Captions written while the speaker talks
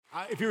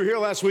If you were here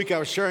last week,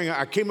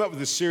 I came up with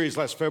this series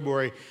last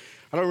February.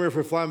 I don't remember if we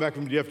were flying back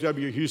from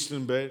DFW or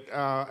Houston, but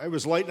it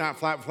was late night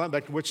flying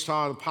back to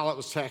Wichita, and the pilot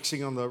was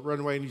taxiing on the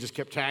runway, and he just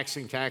kept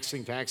taxiing.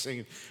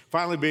 And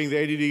finally, being the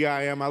ADD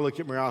I am, I looked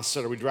at Mariah and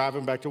said, "Are we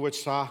driving back to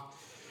Wichita?"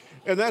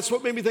 And that's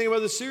what made me think about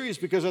this series,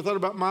 because I thought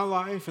about my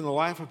life and the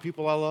life of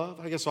people I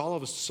love. I guess all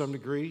of us to some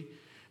degree.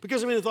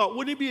 Because, I thought,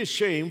 wouldn't it be a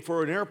shame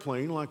for an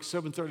airplane like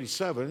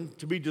 737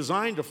 to be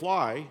designed to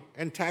fly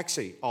and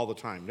taxi all the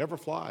time, never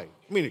fly?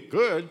 It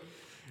could.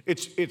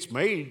 It's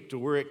made to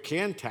where it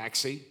can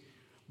taxi,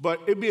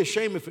 but it'd be a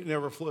shame if it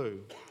never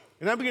flew.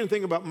 And I began to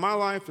think about my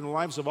life and the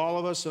lives of all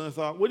of us, and I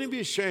thought, wouldn't it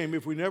be a shame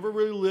if we never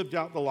really lived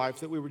out the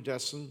life that we were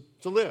destined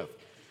to live?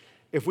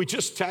 If we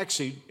just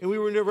taxied and we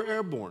were never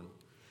airborne?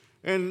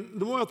 And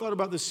the more I thought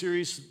about this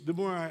series, the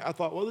more I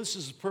thought, well, this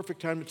is the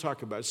perfect time to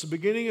talk about it. It's the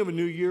beginning of a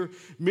new year.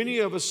 Many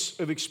of us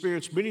have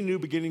experienced many new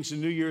beginnings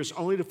and new years,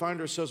 only to find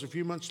ourselves a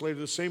few months later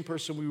the same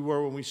person we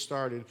were when we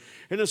started.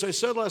 And as I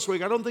said last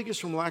week, I don't think it's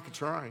from lack of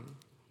trying.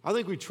 I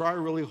think we try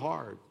really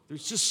hard.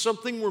 There's just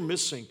something we're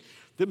missing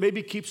that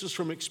maybe keeps us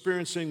from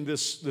experiencing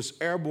this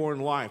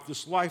airborne life,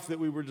 this life that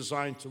we were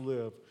designed to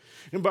live.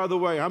 And by the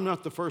way, I'm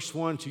not the first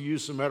one to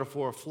use the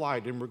metaphor of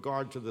flight in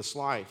regard to this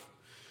life.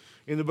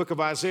 In the book of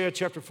Isaiah,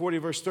 chapter 40,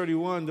 verse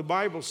 31, the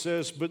Bible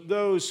says, "But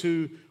those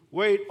who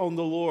wait on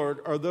the Lord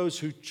are those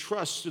who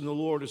trust in the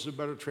Lord," is a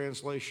better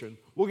translation.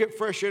 We'll get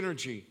fresh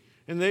energy,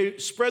 and they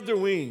spread their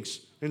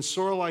wings and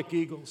soar like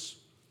eagles.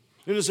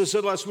 And as I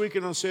said last week,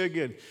 and I'll say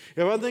again,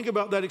 if I think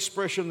about that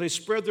expression, they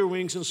spread their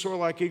wings and soar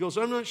like eagles,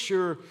 I'm not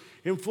sure,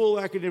 in full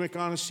academic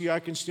honesty, I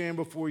can stand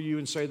before you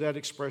and say that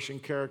expression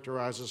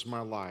characterizes my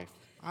life.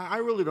 I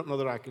really don't know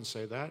that I can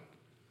say that.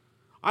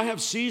 I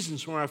have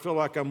seasons where I feel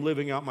like I'm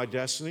living out my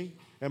destiny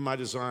and my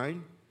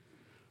design.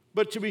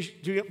 But to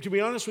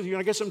be honest with you,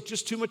 I guess I'm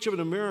just too much of an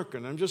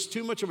American. I'm just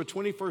too much of a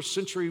 21st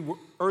century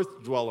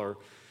earth dweller.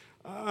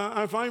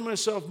 I find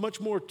myself much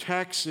more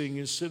taxing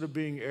instead of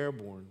being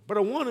airborne. But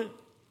I want it.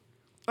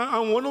 I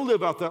want to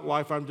live out that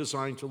life I'm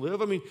designed to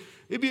live.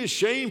 It'd be a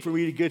shame for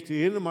me to get to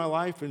the end of my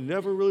life and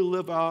never really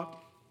live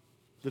out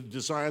the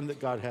design that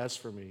God has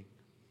for me.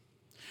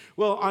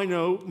 Well, I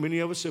know many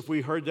of us, if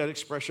we heard that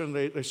expression,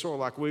 they soar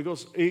like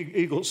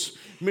eagles,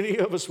 many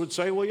of us would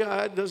say, well, yeah,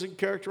 that doesn't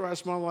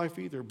characterize my life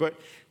either. But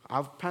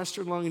I've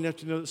pastored long enough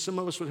to know that some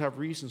of us would have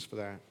reasons for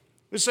that.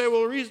 They say,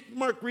 well,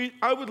 Mark,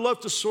 I would love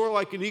to soar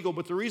like an eagle,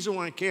 but the reason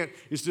why I can't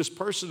is this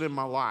person in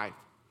my life.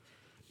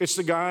 It's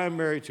the guy I'm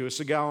married to. It's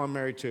the gal I'm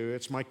married to.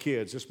 It's my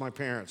kids. It's my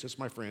parents. It's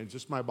my friends.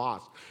 It's my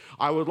boss.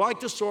 I would like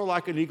to soar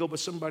like an eagle, but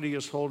somebody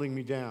is holding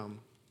me down.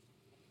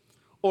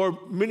 Or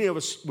many of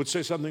us would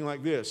say something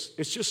like this: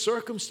 it's just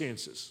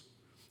circumstances.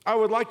 I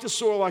would like to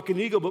soar like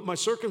an eagle, but my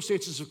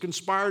circumstances have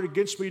conspired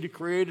against me to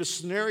create a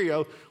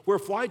scenario where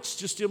flight's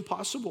just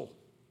impossible.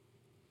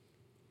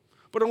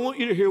 But I want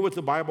you to hear what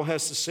the Bible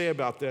has to say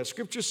about that.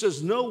 Scripture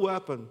says no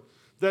weapon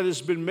that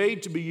has been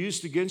made to be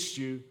used against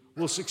you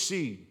will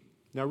succeed.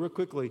 Now, real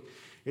quickly,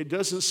 it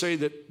doesn't say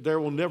that there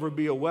will never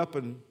be a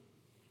weapon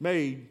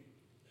made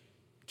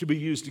to be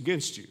used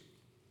against you.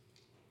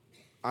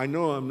 I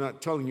know I'm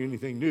not telling you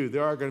anything new.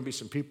 There are going to be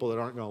some people that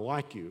aren't going to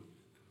like you.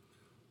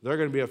 There are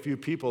going to be a few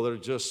people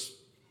that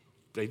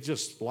they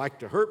just like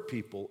to hurt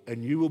people,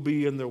 and you will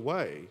be in their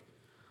way.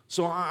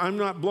 So I'm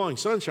not blowing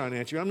sunshine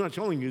at you. I'm not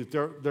telling you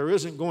that there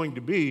isn't going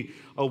to be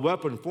a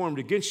weapon formed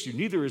against you.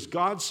 Neither is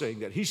God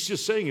saying that. He's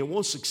just saying it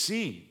won't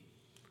succeed.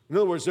 In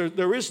other words,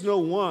 there is no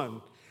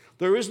one.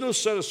 There is no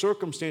set of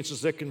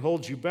circumstances that can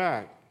hold you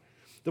back.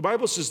 The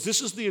Bible says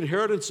this is the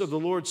inheritance of the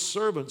Lord's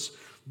servants.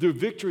 Their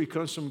victory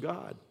comes from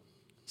God.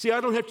 See, I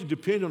don't have to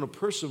depend on a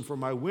person for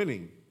my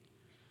winning.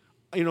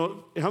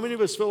 How many of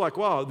us feel like,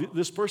 wow,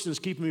 this person is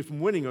keeping me from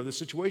winning, or this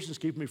situation is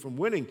keeping me from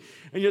winning?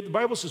 And yet the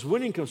Bible says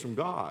winning comes from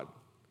God.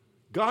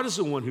 God is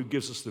the one who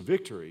gives us the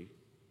victory.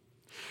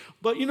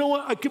 But you know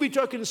what? I could be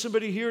talking to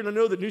somebody here, and I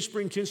know that New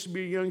Spring tends to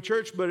be a young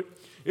church, but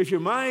if you're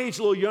my age,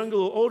 a little younger, a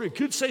little older, you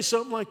could say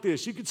something like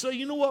this. You could say,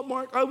 you know what,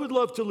 Mark? I would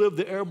love to live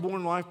the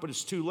airborne life, but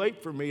it's too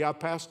late for me. I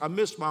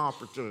missed my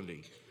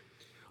opportunity.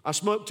 I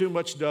smoked too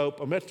much dope.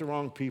 I met the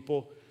wrong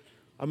people.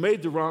 I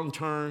made the wrong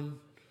turn.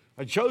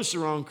 I chose the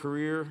wrong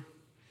career.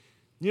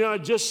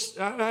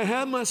 I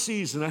had my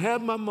season. I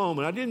had my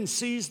moment. I didn't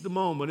seize the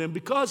moment, and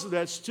because of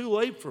that, it's too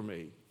late for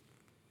me.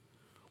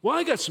 Well,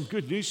 I got some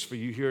good news for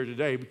you here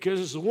today, because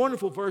it's a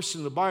wonderful verse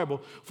in the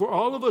Bible for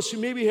all of us who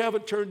maybe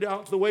haven't turned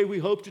out the way we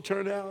hope to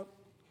turn out.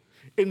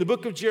 In the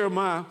book of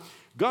Jeremiah,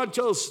 God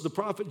tells the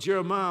prophet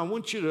Jeremiah, I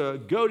want you to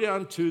go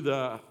down to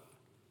the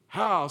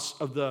house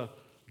of the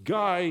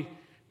guy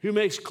who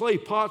makes clay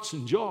pots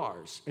and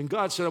jars. And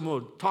God said, I'm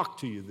going to talk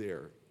to you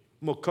there.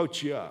 I'm going to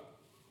coach you up.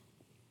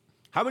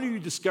 How many of you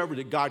discovered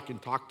that God can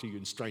talk to you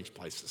in strange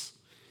places?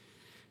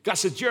 God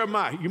said,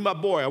 Jeremiah, you're my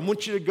boy. I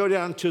want you to go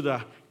down to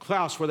the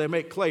house where they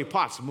make clay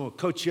pots. I'm going to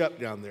coach you up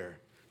down there.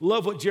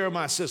 Love what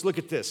Jeremiah says. Look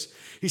at this.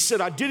 He said,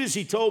 I did as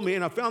he told me,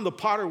 and I found the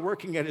potter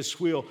working at his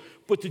wheel,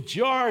 but the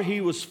jar he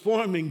was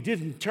forming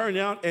didn't turn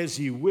out as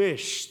he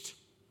wished.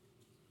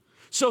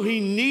 So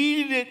he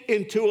kneaded it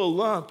into a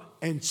lump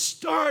and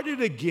start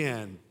it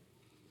again.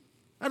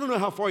 I don't know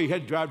how far you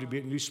had to drive to be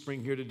at New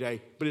Spring here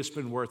today, but it's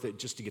been worth it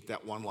just to get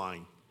that one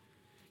line.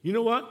 You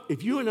know what?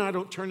 If you and I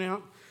don't turn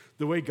out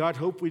the way God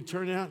hoped we'd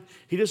turn out,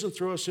 he doesn't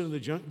throw us into the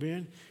junk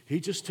bin. He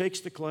just takes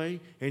the clay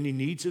and he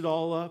kneads it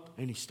all up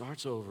and he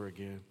starts over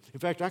again. In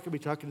fact, I could be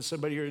talking to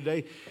somebody here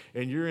today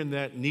and you're in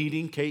that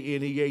kneading,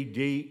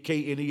 K-N-E-A-D-I-N-G,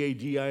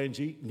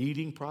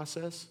 kneading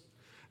process.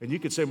 And you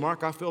could say,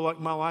 Mark, I feel like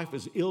my life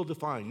is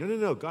ill-defined.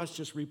 No. God's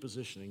just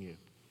repositioning you.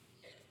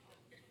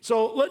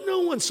 So let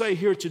no one say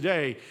here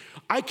today,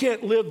 I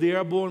can't live the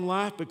airborne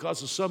life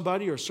because of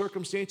somebody or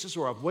circumstances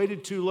or I've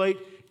waited too late.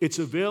 It's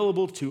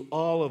available to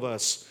all of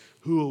us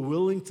who are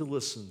willing to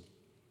listen.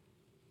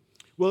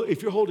 Well,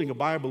 if you're holding a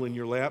Bible in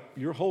your lap,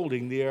 you're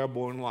holding the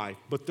airborne life.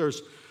 But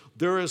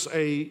there is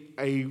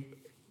a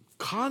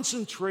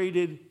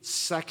concentrated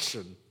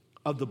section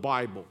of the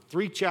Bible,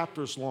 3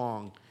 chapters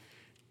long,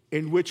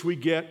 in which we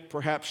get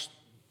perhaps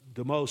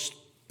the most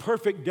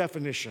perfect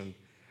definition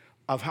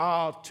of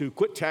how to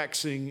quit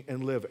taxing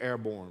and live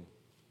airborne.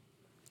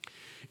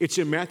 It's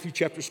in Matthew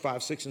chapters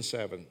 5, 6, and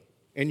 7.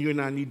 And you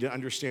and I need to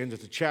understand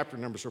that the chapter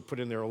numbers were put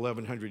in there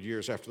 1,100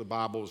 years after the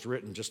Bible was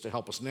written just to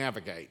help us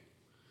navigate.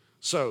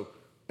 So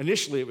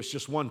initially it was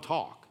just one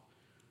talk.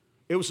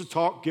 It was a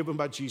talk given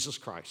by Jesus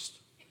Christ.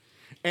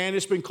 And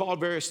it's been called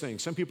various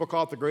things. Some people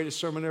call it the greatest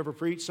sermon ever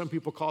preached. Some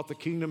people call it the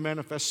Kingdom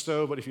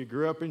Manifesto. But if you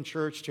grew up in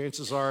church,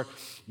 chances are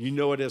you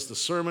know it as the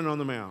Sermon on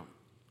the Mount.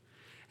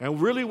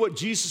 And really what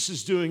Jesus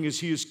is doing is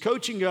he is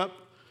coaching up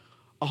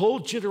a whole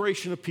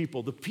generation of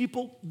people,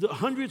 the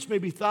hundreds,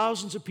 maybe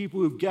thousands of people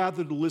who've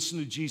gathered to listen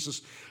to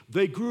Jesus.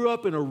 They grew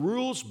up in a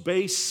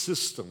rules-based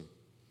system.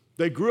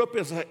 They grew up,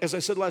 as I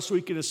said last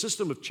week, in a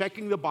system of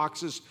checking the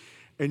boxes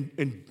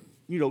and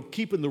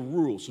keeping the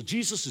rules. So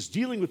Jesus is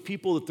dealing with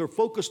people that they're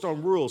focused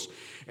on rules,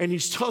 and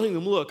he's telling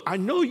them, look, I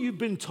know you've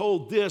been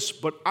told this,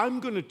 but I'm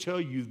going to tell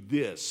you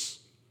this.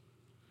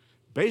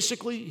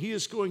 Basically, he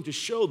is going to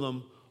show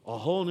them a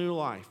whole new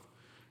life.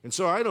 And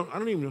so I don't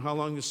even know how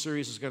long this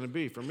series is going to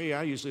be. For me,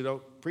 I usually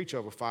don't preach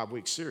over a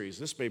 5-week series.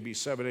 This may be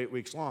 7, 8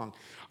 weeks long.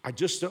 I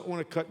just don't want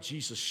to cut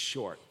Jesus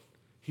short.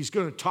 He's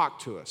going to talk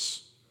to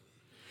us.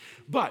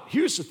 But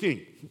here's the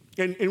thing,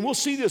 and we'll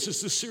see this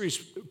as this series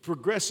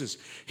progresses.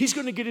 He's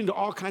going to get into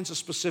all kinds of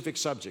specific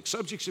subjects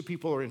that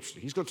people are interested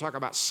in. He's going to talk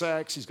about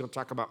sex. He's going to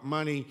talk about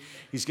money.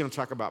 He's going to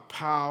talk about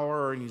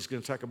power, and he's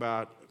going to talk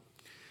about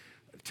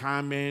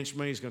time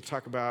management. He's going to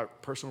talk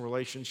about personal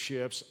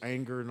relationships,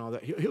 anger, and all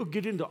that. He'll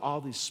get into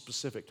all these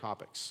specific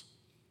topics.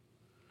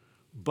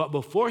 But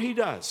before he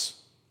does,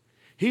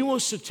 he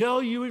wants to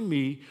tell you and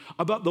me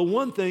about the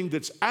one thing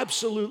that's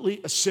absolutely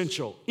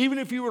essential. Even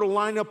if you were to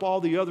line up all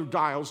the other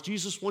dials,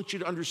 Jesus wants you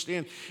to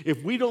understand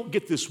if we don't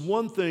get this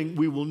one thing,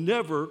 we will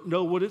never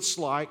know what it's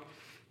like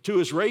to,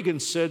 as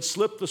Reagan said,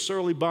 slip the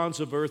surly bonds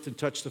of earth and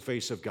touch the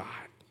face of God.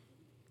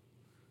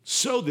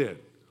 So then,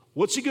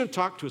 what's he going to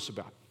talk to us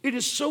about? It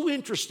is so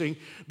interesting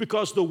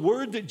because the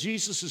word that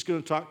Jesus is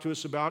going to talk to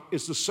us about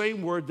is the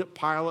same word that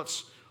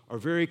pilots are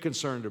very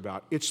concerned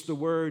about. It's the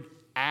word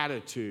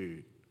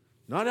attitude.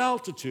 Not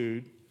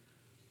altitude,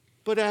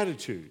 but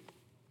attitude.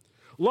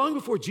 Long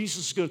before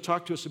Jesus is going to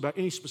talk to us about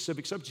any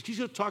specific subject, he's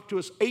going to talk to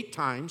us 8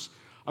 times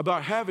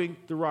about having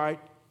the right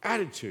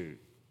attitude.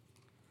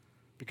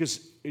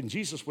 Because in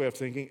Jesus' way of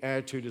thinking,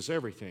 attitude is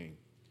everything.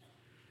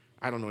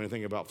 I don't know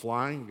anything about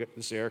flying. This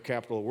is the air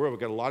capital of the world. We've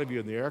got a lot of you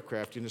in the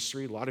aircraft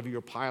industry. A lot of you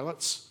are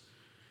pilots.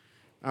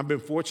 I've been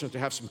fortunate to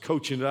have some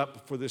coaching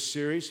up for this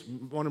series.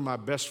 One of my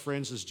best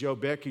friends is Joe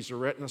Beck. He's a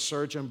retina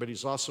surgeon, but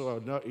he's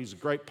also he's a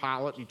great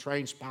pilot. He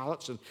trains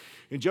pilots. And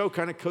Joe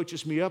kind of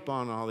coaches me up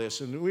on all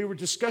this. And we were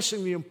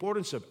discussing the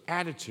importance of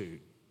attitude.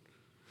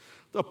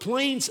 The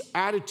plane's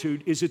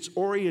attitude is its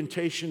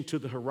orientation to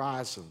the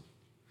horizon.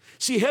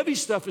 See, heavy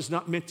stuff is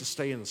not meant to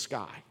stay in the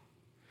sky.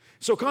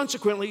 So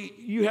consequently,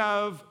 you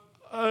have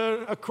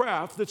a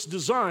craft that's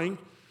designed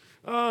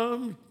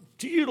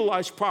to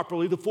utilize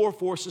properly the 4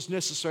 forces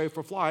necessary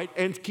for flight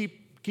and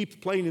keep the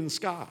plane in the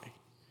sky.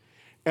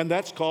 And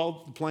that's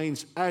called the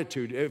plane's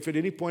attitude. If at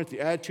any point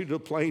the attitude of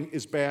the plane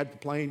is bad, the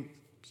plane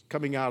is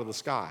coming out of the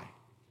sky.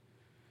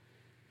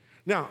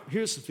 Now,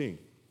 here's the thing.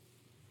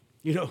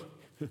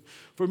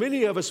 For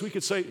many of us, we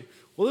could say,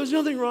 well, there's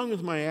nothing wrong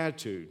with my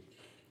attitude.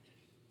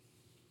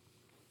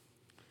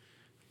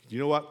 You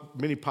know what?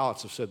 Many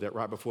pilots have said that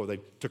right before they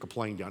took a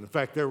plane down. In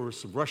fact, there were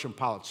some Russian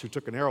pilots who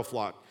took an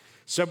Aeroflot,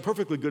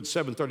 perfectly good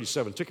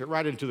 737, took it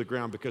right into the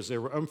ground because they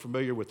were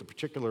unfamiliar with a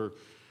particular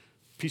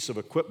piece of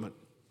equipment,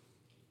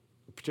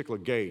 a particular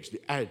gauge,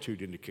 the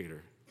attitude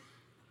indicator.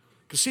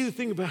 Because see, the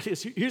thing about it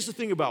is, here's the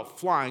thing about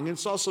flying, and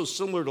it's also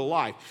similar to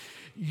life.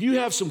 You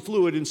have some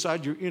fluid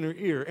inside your inner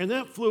ear, and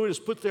that fluid is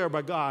put there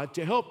by God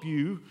to help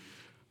you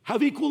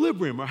have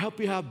equilibrium or help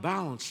you have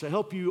balance, to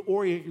help you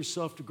orient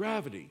yourself to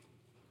gravity.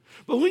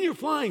 But when you're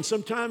flying,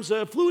 sometimes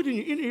fluid in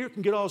your inner ear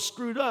can get all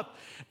screwed up.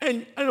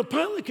 And a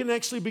pilot can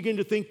actually begin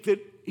to think that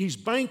he's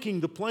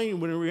banking the plane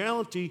when in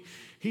reality,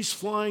 he's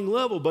flying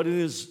level. But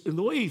in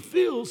the way he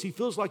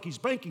feels like he's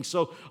banking.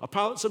 So a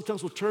pilot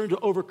sometimes will turn to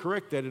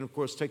overcorrect that and, of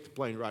course, take the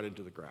plane right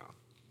into the ground.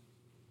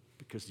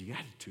 because the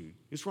attitude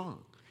is wrong.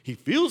 He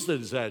feels that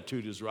his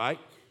attitude is right.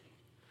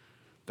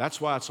 That's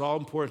why it's all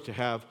important to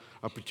have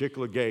a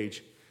particular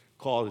gauge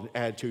called an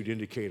attitude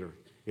indicator.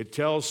 It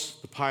tells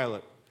the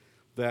pilot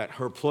that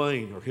her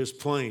plane or his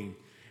plane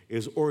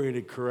is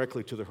oriented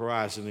correctly to the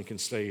horizon and can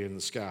stay in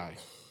the sky.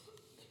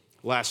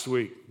 Last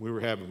week, we were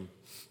having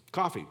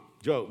coffee.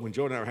 When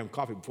Joe and I were having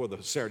coffee before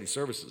the Saturday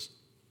services,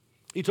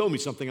 he told me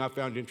something I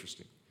found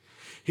interesting.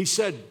 He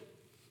said,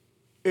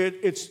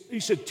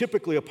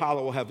 typically a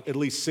pilot will have at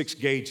least 6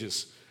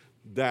 gauges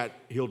that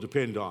he'll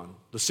depend on.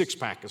 The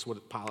 6-pack is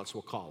what pilots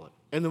will call it.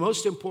 And the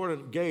most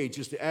important gauge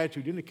is the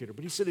attitude indicator.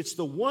 But he said it's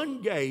the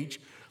one gauge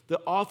that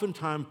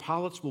oftentimes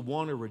pilots will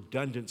want a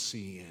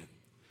redundancy in.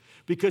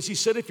 Because he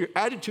said if your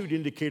attitude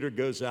indicator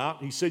goes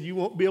out, he said you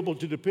won't be able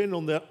to depend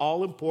on that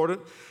all-important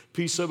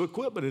piece of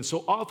equipment. And so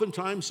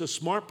oftentimes a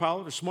smart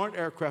pilot or smart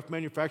aircraft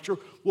manufacturer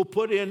will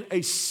put in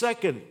a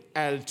second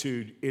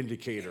attitude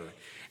indicator.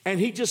 And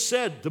he just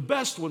said the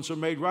best ones are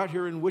made right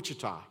here in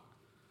Wichita.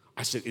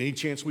 I said, any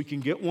chance we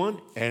can get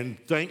one? And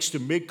thanks to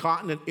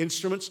Mid-Continent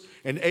Instruments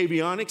and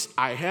Avionics,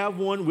 I have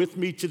one with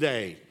me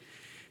today.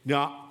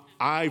 Now,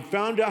 I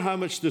found out how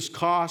much this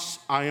costs.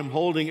 I am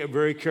holding it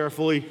very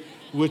carefully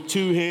with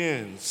 2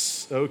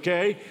 hands,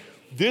 okay?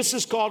 This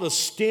is called a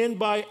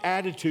standby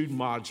attitude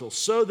module,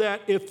 so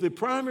that if the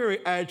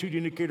primary attitude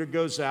indicator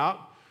goes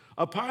out,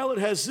 a pilot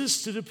has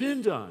this to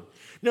depend on.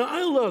 Now,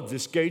 I love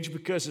this gauge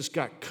because it's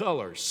got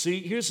colors. See,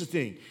 here's the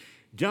thing.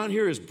 Down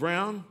here is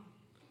brown,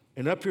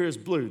 and up here is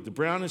blue. The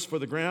brown is for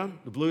the ground.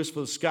 The blue is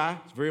for the sky.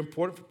 It's very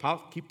important for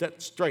pilots to keep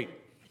that straight.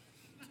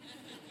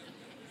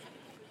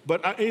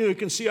 But you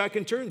can see I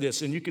can turn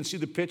this, and you can see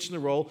the pitch and the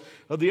roll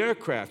of the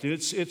aircraft. And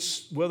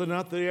it's whether or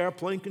not the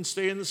airplane can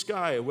stay in the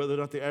sky or whether or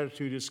not the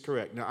attitude is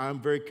correct. Now, I'm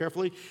very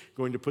carefully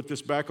going to put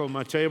this back on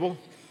my table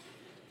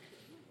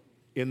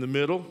in the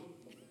middle,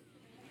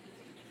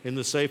 in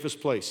the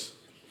safest place.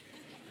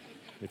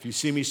 If you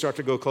see me start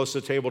to go close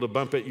to the table to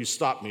bump it, you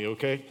stop me,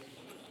 okay?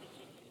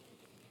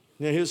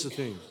 Now, here's the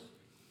thing.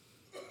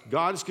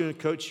 God is going to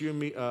coach you and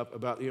me up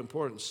about the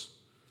importance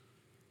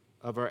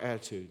of our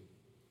attitude.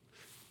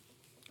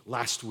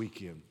 Last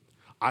weekend,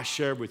 I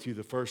shared with you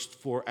the first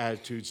 4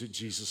 attitudes that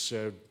Jesus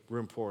said were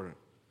important.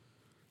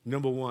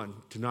 Number 1,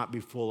 to not be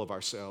full of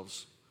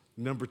ourselves.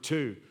 Number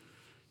 2,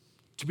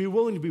 to be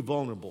willing to be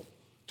vulnerable,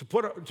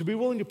 to be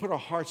willing to put our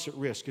hearts at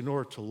risk in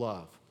order to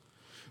love.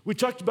 We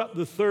talked about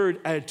the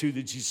 3rd attitude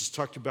that Jesus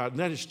talked about, and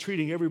that is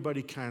treating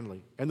everybody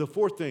kindly. And the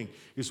 4th thing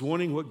is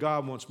wanting what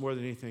God wants more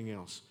than anything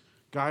else.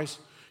 Guys,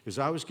 as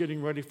I was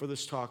getting ready for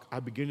this talk, I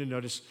began to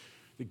notice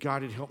that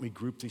God had helped me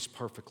group these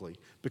perfectly,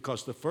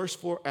 because the first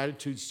 4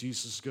 attitudes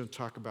Jesus is going to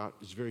talk about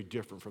is very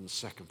different from the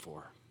second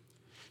 4.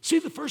 See,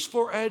 the first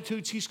 4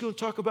 attitudes he's going to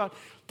talk about,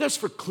 that's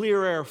for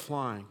clear air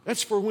flying.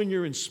 That's for when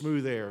you're in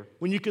smooth air.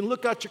 When you can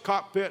look out your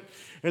cockpit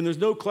and there's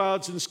no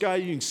clouds in the sky,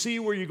 you can see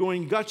where you're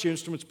going, you got your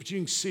instruments, but you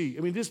can see.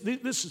 I mean, this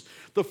is,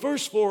 the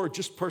first 4 are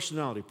just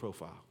personality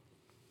profile.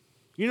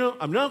 You know,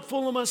 I'm not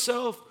full of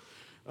myself.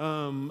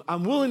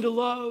 I'm willing to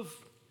love.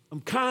 I'm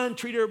kind,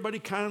 treat everybody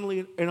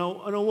kindly, and I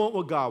want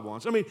what God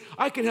wants. I mean,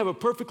 I can have a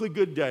perfectly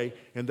good day,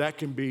 and that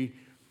can be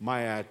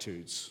my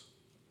attitudes.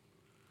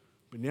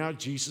 But now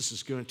Jesus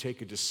is going to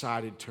take a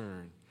decided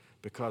turn,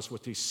 because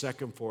with these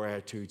second 4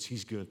 attitudes,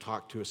 he's going to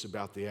talk to us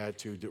about the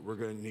attitude that we're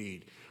going to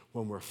need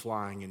when we're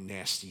flying in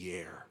nasty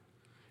air.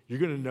 You're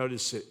going to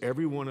notice that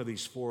every one of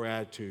these 4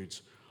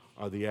 attitudes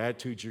are the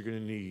attitudes you're going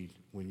to need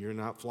when you're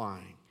not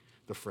flying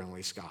the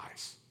friendly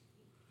skies.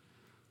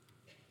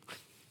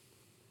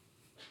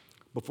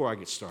 Before I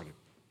get started,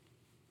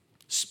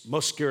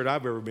 most scared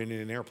I've ever been in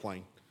an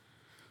airplane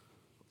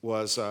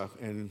was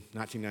in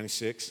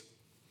 1996.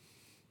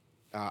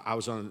 I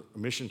was on a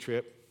mission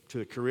trip to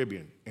the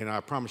Caribbean, and I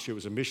promise you it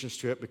was a missions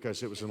trip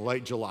because it was in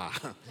late July.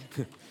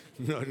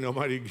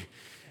 Nobody,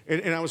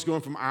 and I was going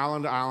from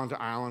island to island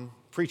to island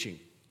preaching,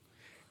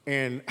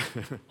 and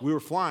we were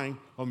flying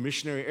on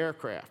missionary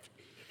aircraft.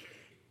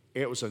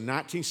 It was a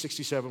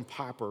 1967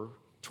 Piper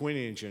twin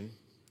engine.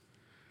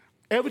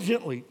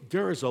 Evidently,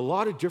 there is a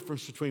lot of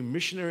difference between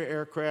missionary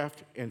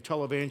aircraft and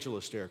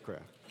televangelist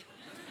aircraft.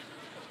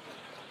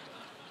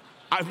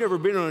 I've never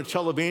been on a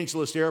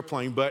televangelist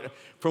airplane, but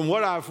from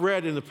what I've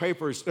read in the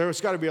papers,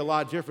 there's got to be a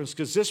lot of difference,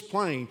 because this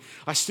plane,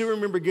 I still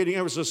remember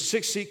it was a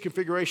 6-seat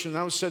configuration, and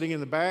I was sitting in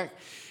the back,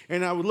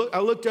 and I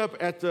looked up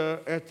at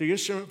the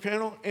instrument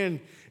panel, and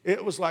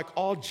it was like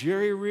all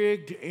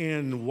jerry-rigged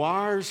and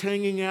wires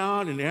hanging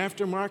out and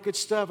aftermarket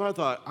stuff. I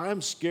thought,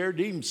 I'm scared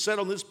to even sit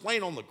on this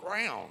plane on the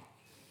ground.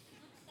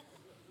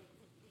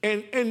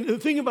 And the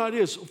thing about it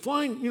is,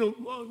 flying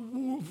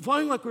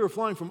like we were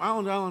flying from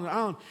island to island to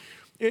island,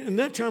 in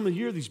that time of the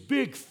year, these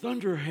big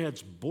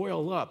thunderheads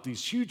boil up,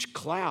 these huge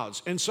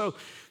clouds. And so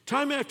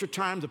time after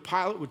time, the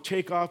pilot would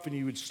take off and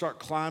he would start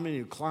climbing. He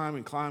would climb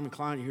and climb and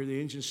climb. You hear the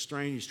engine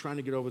strain. He's trying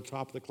to get over the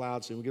top of the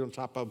clouds, and we get on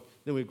top of them,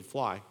 then we could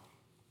fly.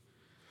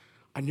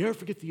 I never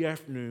forget the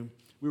afternoon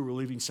we were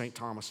leaving St.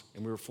 Thomas,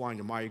 and we were flying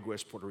to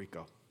Mayagüez, Puerto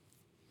Rico,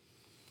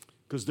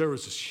 because there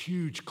was this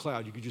huge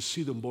cloud. You could just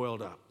see them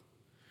boiled up.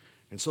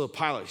 And so the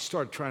pilot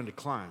started trying to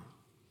climb.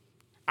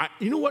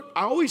 You know what?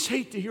 I always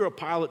hate to hear a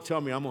pilot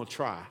tell me I'm going to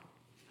try.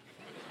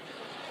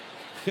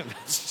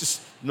 That's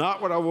just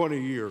not what I want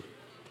to hear.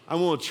 I'm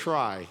going to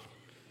try.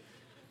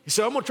 He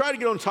said, I'm going to try to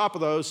get on top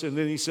of those. And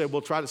then he said,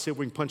 we'll try to see if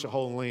we can punch a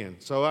hole and land.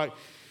 So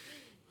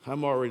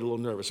I'm already a little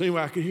nervous.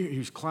 Anyway, I could hear he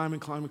was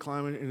climbing.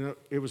 And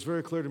it was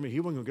very clear to me he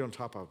wasn't going to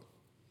get on top of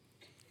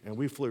it. And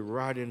we flew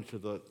right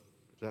into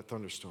that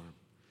thunderstorm.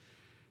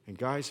 And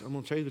guys, I'm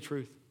going to tell you the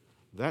truth.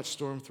 That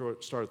storm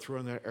started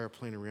throwing that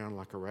airplane around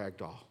like a rag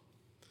doll.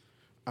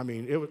 I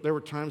mean, there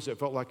were times that it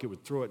felt like it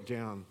would throw it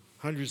down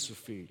hundreds of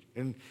feet.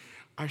 And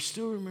I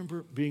still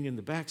remember being in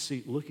the back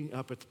seat looking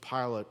up at the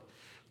pilot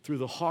through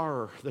the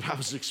horror that I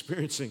was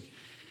experiencing.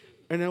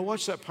 And I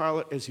watched that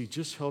pilot as he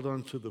just held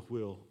on to the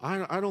wheel.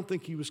 I don't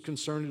think he was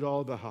concerned at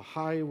all about how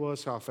high he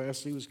was, how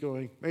fast he was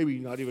going, maybe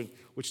not even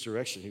which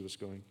direction he was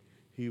going.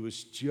 He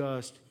was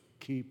just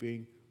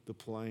keeping the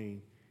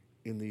plane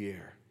in the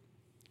air.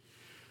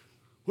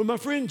 When my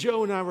friend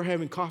Joe and I were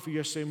having coffee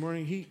yesterday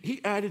morning,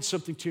 he added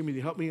something to me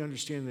to help me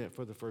understand that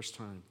for the first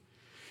time.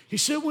 He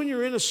said when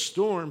you're in a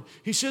storm,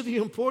 he said the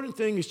important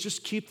thing is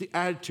just keep the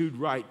attitude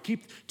right,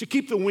 to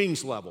keep the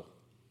wings level.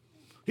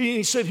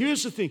 He said,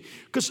 here's the thing,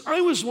 because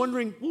I was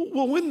wondering,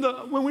 well,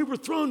 when we were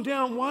thrown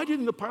down, why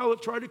didn't the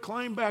pilot try to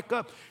climb back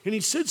up? And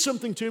he said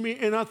something to me,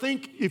 and I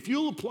think if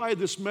you'll apply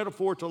this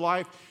metaphor to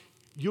life,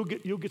 you'll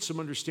get some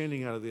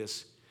understanding out of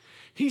this.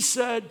 He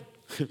said,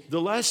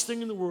 the last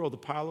thing in the world the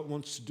pilot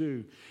wants to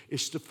do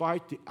is to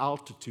fight the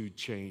altitude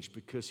change,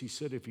 because he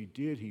said if he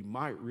did, he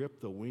might rip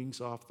the wings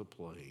off the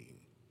plane.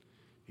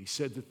 He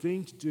said the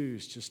thing to do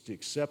is just to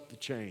accept the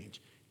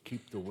change,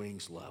 keep the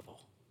wings level.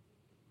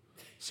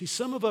 See,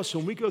 some of us,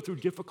 when we go through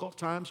difficult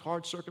times,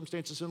 hard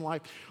circumstances in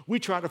life, we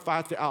try to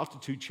fight the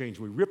altitude change.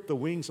 We rip the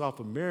wings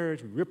off of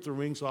marriage. We rip the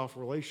wings off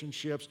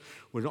relationships.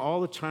 When all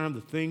the time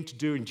the thing to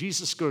do, and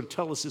Jesus is going to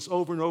tell us this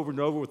over and over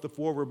and over with the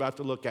 4 we're about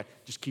to look at,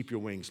 just keep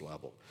your wings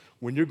level.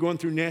 When you're going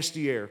through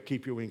nasty air,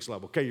 keep your wings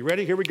level. Okay, you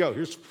ready? Here we go.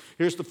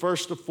 Here's the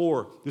first of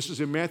 4. This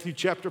is in Matthew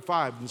chapter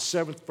 5, in the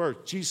 7th verse.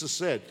 Jesus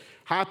said,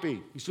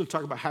 happy. He's going to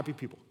talk about happy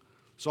people.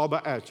 It's all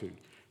about attitude.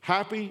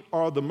 Happy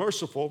are the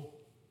merciful,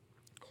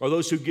 or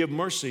those who give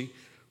mercy,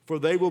 for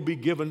they will be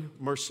given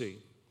mercy.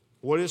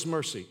 What is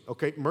mercy?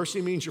 Okay,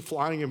 mercy means you're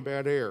flying in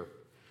bad air.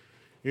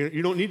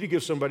 You don't need to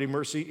give somebody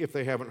mercy if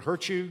they haven't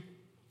hurt you,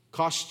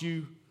 cost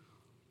you,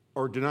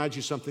 or denied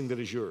you something that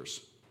is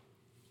yours.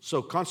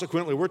 So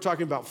consequently, we're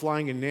talking about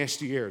flying in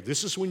nasty air.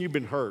 This is when you've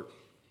been hurt.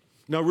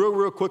 Now,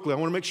 real quickly, I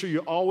want to make sure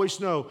you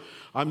always know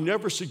I'm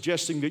never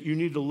suggesting that you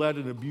need to let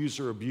an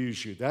abuser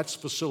abuse you. That's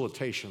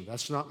facilitation.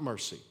 That's not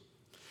mercy.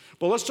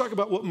 But let's talk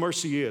about what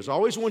mercy is. I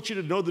always want you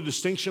to know the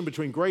distinction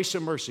between grace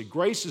and mercy.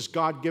 Grace is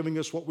God giving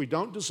us what we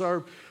don't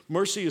deserve.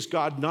 Mercy is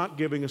God not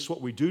giving us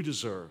what we do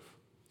deserve.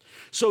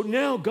 So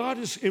now God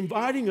is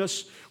inviting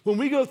us, when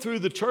we go through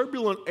the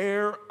turbulent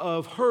air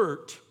of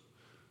hurt,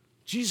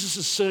 Jesus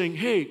is saying,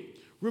 hey,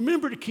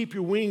 remember to keep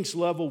your wings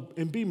level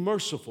and be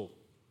merciful,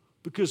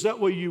 because that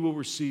way you will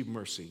receive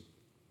mercy.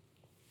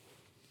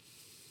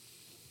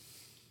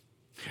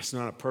 It's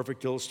not a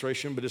perfect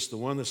illustration, but it's the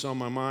one that's on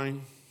my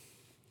mind.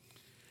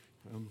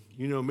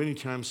 Many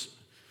times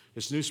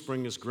as New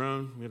Spring has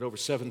grown, we had over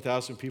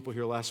 7,000 people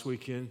here last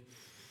weekend.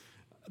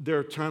 There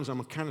are times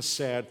I'm kind of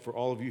sad for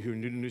all of you who are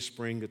new to New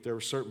Spring that there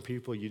were certain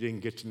people you didn't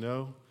get to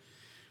know.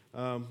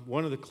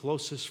 One of the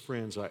closest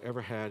friends I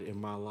ever had in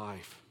my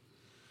life,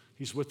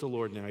 he's with the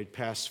Lord now, he'd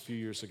passed a few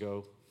years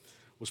ago,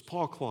 was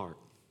Paul Clark.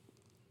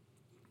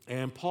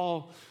 And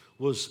Paul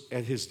was,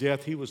 at his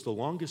death, he was the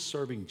longest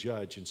serving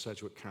judge in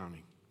Sedgwick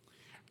County.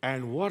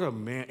 And what a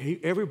man,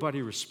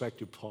 everybody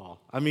respected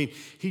Paul. I mean,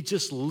 he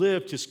just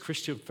lived his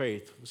Christian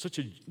faith.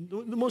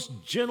 The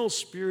most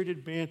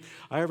gentle-spirited man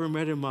I ever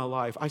met in my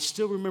life. I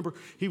still remember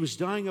he was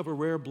dying of a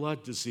rare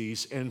blood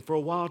disease, and for a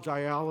while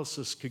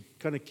dialysis could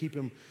kind of keep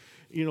him,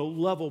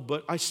 level.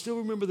 But I still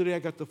remember the day I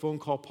got the phone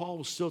call. Paul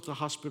was still at the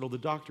hospital. The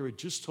doctor had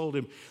just told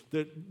him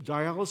that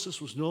dialysis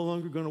was no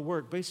longer going to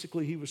work.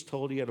 Basically, he was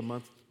told he had a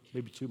month,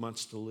 maybe 2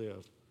 months to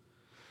live.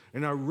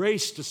 And I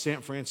raced to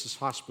St. Francis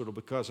Hospital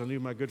because I knew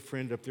my good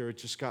friend up there had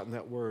just gotten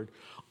that word.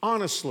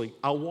 Honestly,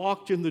 I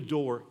walked in the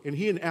door, and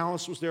he and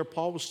Alice was there.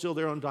 Paul was still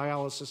there on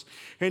dialysis.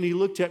 And he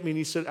looked at me and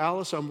he said,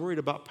 Alice, I'm worried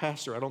about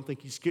Pastor. I don't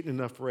think he's getting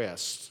enough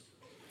rest.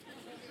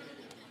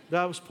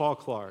 That was Paul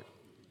Clark.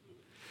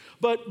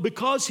 But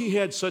because he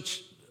had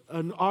such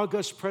an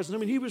august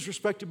president, he was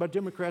respected by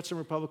Democrats and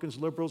Republicans,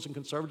 liberals and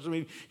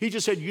conservatives. He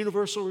just had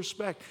universal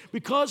respect.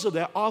 Because of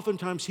that,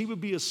 oftentimes he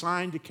would be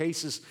assigned to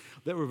cases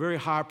that were very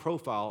high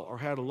profile or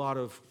had a lot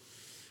of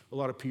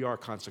PR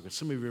consequences.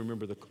 Some of you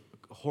remember the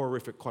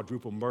horrific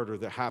quadruple murder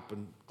that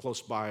happened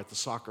close by at the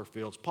soccer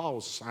fields. Paul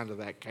was assigned to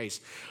that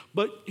case.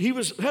 But he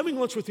was having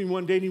lunch with me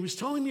one day, and he was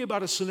telling me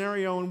about a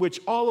scenario in which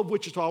all of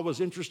Wichita was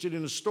interested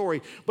in a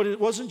story, but it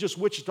wasn't just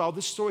Wichita.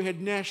 This story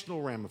had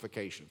national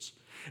ramifications.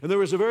 And there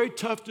was a very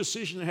tough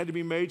decision that had to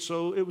be made,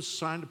 so it was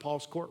assigned to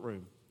Paul's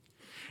courtroom.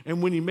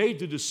 And when he made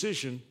the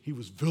decision, he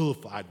was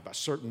vilified by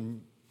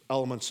certain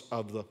elements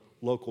of the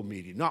local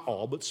media. Not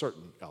all, but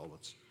certain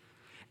elements.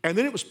 And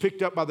then it was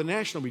picked up by the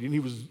national media,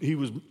 and he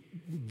was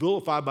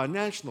vilified by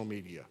national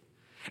media.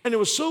 And it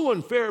was so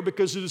unfair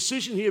because the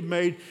decision he had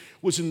made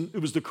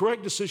it was the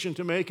correct decision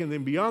to make, and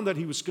then beyond that,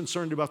 he was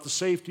concerned about the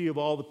safety of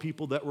all the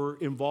people that were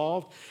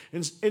involved.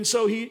 And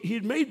so he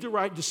had made the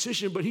right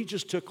decision, but he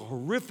just took a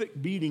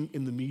horrific beating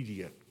in the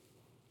media.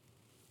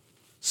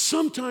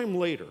 Sometime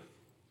later,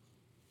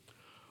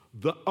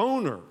 the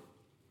owner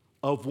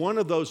of one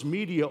of those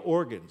media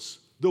organs,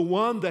 the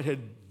one that had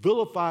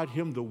vilified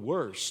him the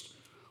worst,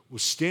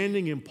 was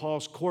standing in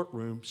Paul's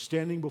courtroom,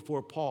 standing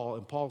before Paul,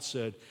 and Paul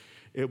said,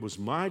 "It was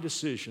my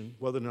decision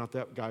whether or not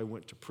that guy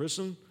went to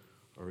prison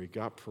or he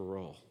got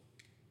parole."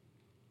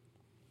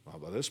 Well,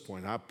 by this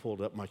point, I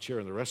pulled up my chair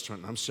in the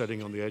restaurant, and I'm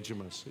sitting on the edge of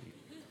my seat.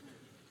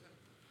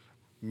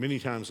 Many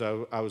times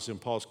I was in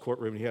Paul's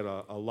courtroom. He had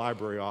a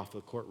library off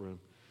the courtroom.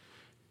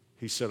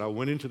 He said, "I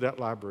went into that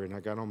library, and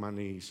I got on my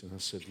knees, and I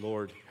said,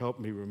 'Lord, help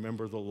me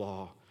remember the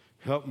law.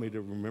 Help me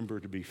to remember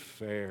to be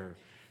fair.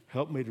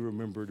 Help me to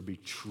remember to be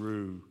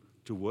true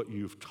to what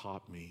you've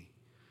taught me.'"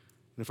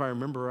 And if I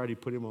remember right, he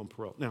put him on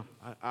parole. Now,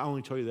 I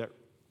only tell you that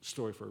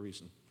story for a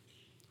reason.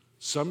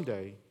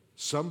 Someday,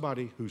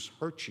 somebody who's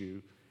hurt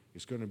you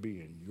is going to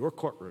be in your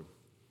courtroom.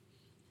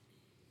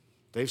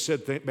 They've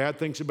said bad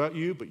things about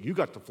you, but you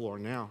got the floor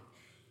now.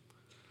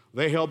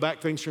 They held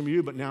back things from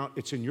you, but now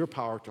it's in your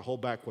power to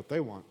hold back what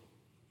they want.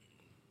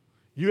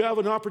 You have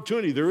an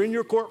opportunity. They're in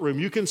your courtroom.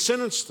 You can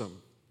sentence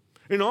them.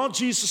 And all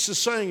Jesus is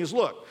saying is,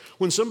 look,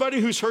 when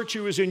somebody who's hurt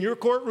you is in your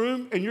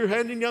courtroom and you're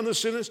handing down the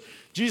sentence,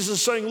 Jesus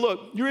is saying,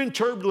 look, you're in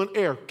turbulent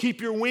air.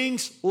 Keep your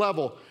wings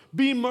level.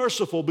 Be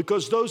merciful,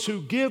 because those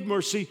who give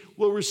mercy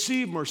will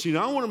receive mercy.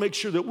 Now, I want to make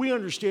sure that we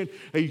understand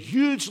a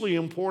hugely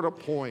important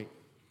point.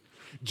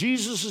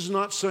 Jesus is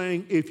not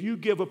saying if you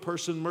give a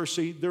person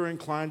mercy, they're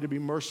inclined to be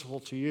merciful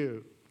to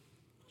you.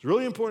 It's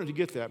really important to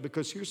get that,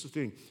 because here's the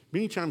thing.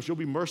 Many times you'll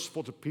be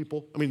merciful to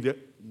people.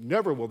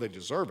 Never will they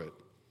deserve it.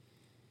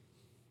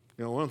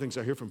 You know, one of the things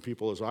I hear from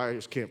people is, "I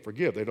just can't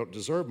forgive. They don't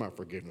deserve my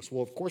forgiveness."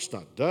 Well, of course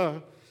not. Duh.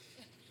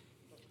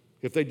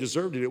 If they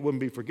deserved it, it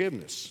wouldn't be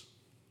forgiveness.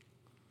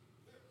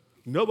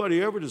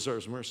 Nobody ever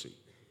deserves mercy.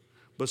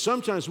 But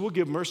sometimes we'll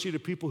give mercy to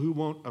people who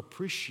won't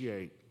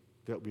appreciate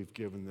that we've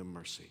given them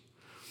mercy.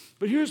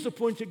 But here's the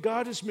point that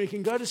God is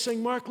making. God is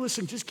saying, Mark,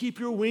 listen, just keep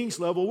your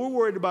wings level. We're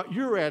worried about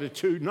your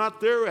attitude,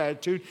 not their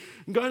attitude.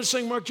 And God is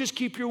saying, Mark, just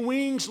keep your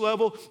wings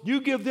level. You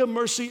give them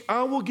mercy,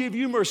 I will give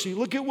you mercy.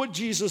 Look at what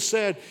Jesus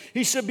said.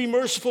 He said, be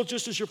merciful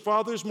just as your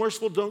Father is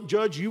merciful. Don't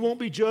judge. You won't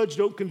be judged.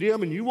 Don't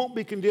condemn. And you won't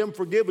be condemned.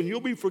 Forgive, and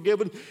you'll be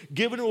forgiven.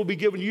 Given, it will be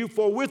given to you.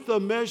 For with the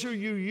measure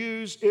you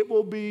use, it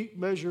will be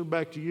measured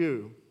back to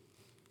you.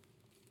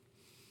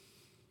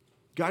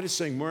 God is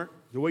saying, Mark,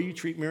 the way you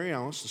treat Mary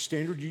Alice, the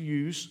standard you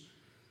use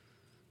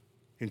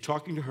in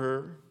talking to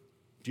her,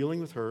 dealing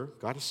with her,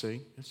 God is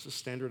saying, it's the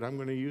standard I'm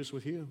going to use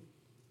with you.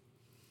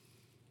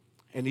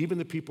 And even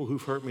the people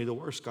who've hurt me the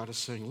worst, God is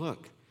saying,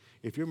 look,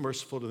 if you're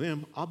merciful to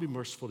them, I'll be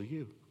merciful to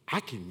you.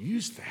 I can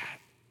use that.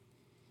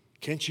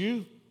 Can't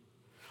you?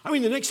 The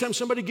next time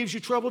somebody gives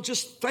you trouble,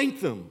 just thank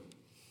them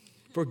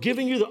for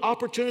giving you the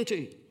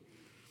opportunity.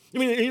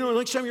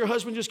 Next time your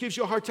husband just gives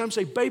you a hard time,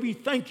 say, baby,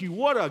 thank you.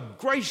 What a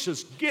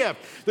gracious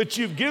gift that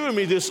you've given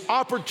me this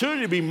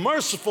opportunity to be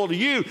merciful to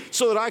you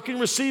so that I can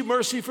receive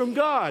mercy from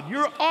God.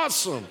 You're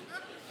awesome.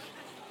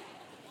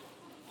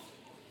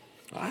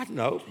 I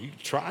know. You can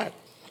try it.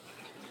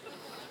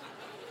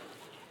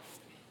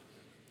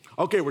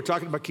 Okay, we're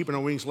talking about keeping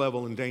our wings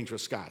level in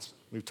dangerous skies.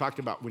 We've talked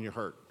about when you're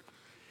hurt.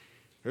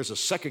 There's a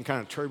second kind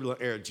of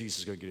turbulent air Jesus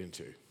is going to get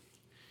into.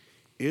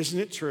 Isn't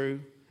it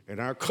true in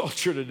our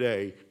culture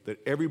today that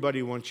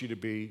everybody wants you to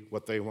be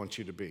what they want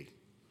you to be?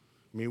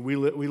 We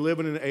live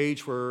in an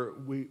age where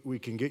we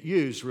can get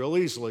used real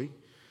easily.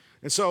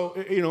 And so,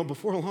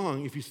 before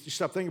long, if you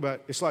stop thinking about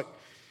it, it's like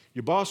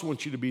your boss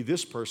wants you to be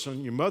this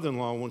person, your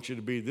mother-in-law wants you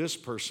to be this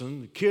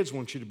person, the kids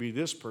want you to be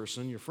this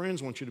person, your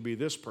friends want you to be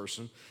this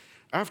person.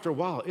 After a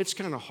while, it's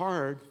kind of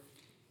hard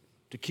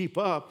to keep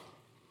up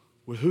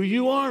with who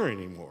you are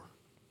anymore.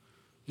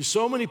 There's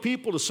so many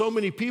people,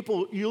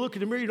 you look in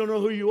the mirror, you don't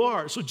know who you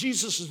are. So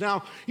Jesus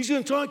he's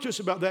going to talk to us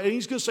about that, and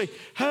he's going to say,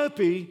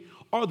 happy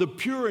are the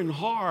pure in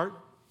heart,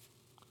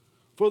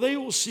 for they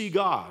will see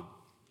God.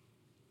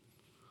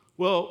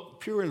 Well,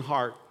 pure in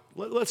heart,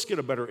 let's get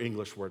a better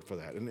English word for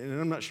that. And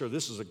I'm not sure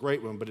this is a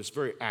great one, but it's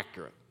very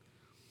accurate.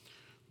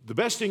 The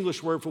best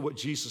English word for what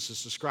Jesus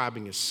is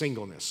describing is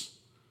singleness.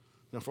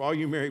 Now, for all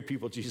you married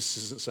people, Jesus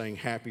isn't saying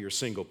happy or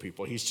single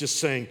people. He's just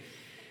saying,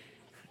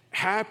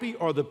 happy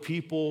are the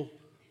people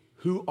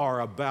who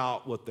are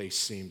about what they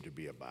seem to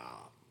be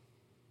about.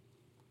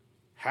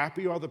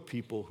 Happy are the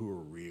people who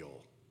are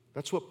real.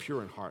 That's what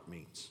pure in heart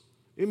means.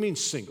 It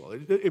means single.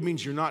 It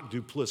means you're not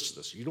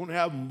duplicitous. You don't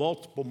have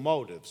multiple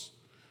motives.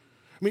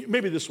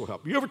 Maybe this will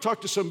help. You ever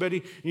talk to somebody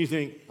and you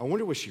think, I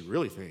wonder what she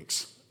really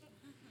thinks?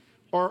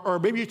 Or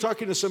maybe you're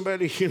talking to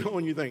somebody,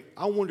 and you think,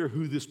 I wonder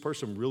who this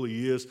person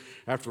really is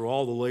after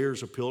all the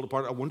layers are peeled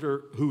apart. I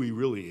wonder who he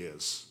really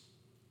is.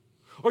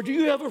 Or do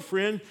you have a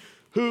friend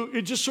who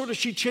it just sort of,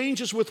 she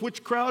changes with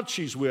which crowd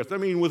she's with. I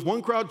mean, with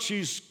one crowd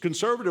she's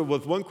conservative,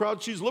 with one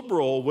crowd she's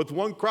liberal, with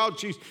one crowd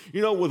she's,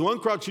 with one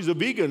crowd she's a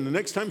vegan. The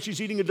next time she's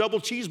eating a double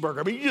cheeseburger.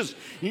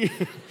 I mean,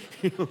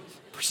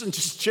 person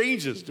just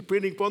changes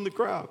depending upon the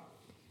crowd.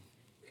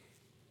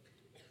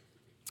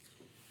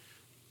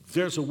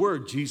 There's a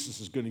word Jesus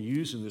is going to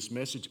use in this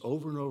message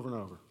over and over and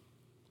over.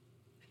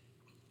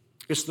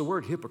 It's the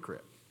word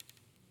hypocrite.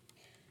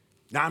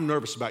 Now, I'm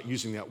nervous about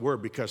using that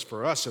word because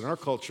for us in our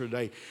culture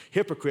today,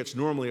 hypocrite's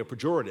normally a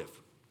pejorative.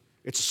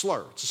 It's a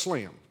slur. It's a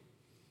slam.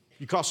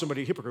 You call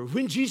somebody a hypocrite.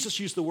 When Jesus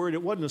used the word,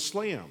 it wasn't a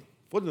slam.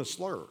 It wasn't a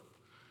slur.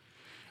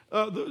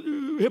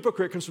 The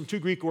hypocrite comes from two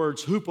Greek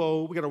words,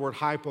 hupo, we got a word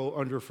hypo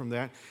under from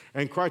that,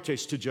 and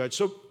krites, to judge.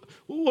 So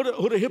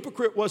what a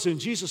hypocrite was in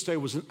Jesus' day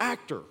was an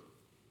actor.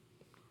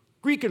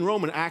 Greek and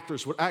Roman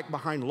actors would act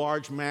behind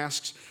large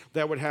masks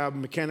that would have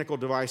mechanical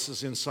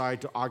devices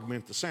inside to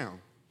augment the sound.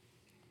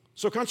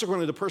 So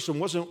consequently, the person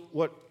wasn't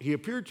what he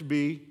appeared to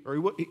be,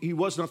 or he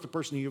was not the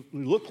person he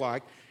looked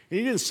like, and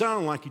he didn't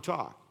sound like he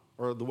talked,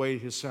 or the way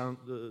his sound,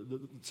 the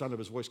sound of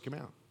his voice came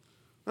out.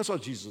 That's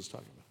what Jesus is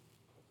talking about.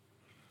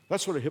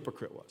 That's what a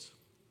hypocrite was.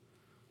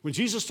 When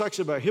Jesus talks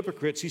about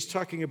hypocrites, he's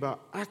talking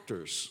about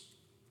actors.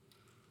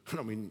 I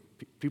don't mean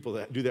people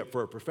that do that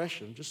for a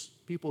profession,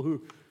 just people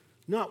who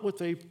not what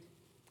they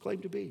claim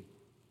to be.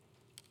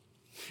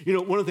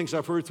 One of the things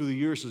I've heard through the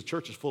years is the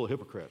church is full of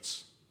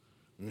hypocrites.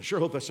 And I sure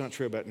hope that's not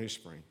true about New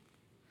Spring.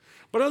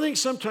 But I think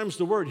sometimes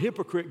the word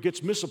hypocrite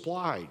gets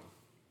misapplied.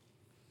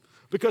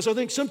 Because I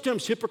think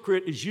sometimes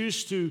hypocrite is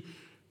used to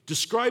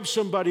describe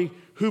somebody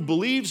who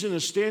believes in a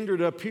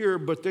standard up here,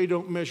 but they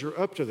don't measure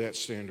up to that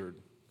standard.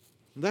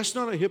 That's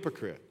not a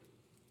hypocrite.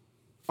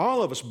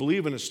 All of us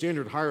believe in a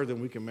standard higher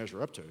than we can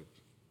measure up to.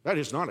 That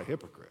is not a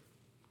hypocrite.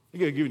 I'm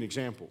going to give you an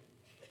example.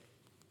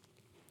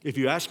 If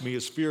you ask me,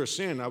 is fear a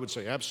sin? I would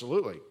say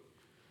absolutely.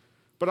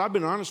 But I've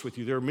been honest with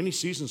you. There are many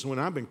seasons when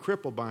I've been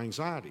crippled by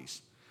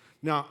anxieties.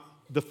 Now,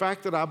 the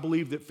fact that I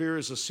believe that fear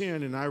is a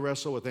sin and I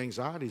wrestle with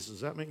anxieties,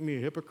 does that make me a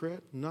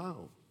hypocrite?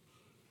 No.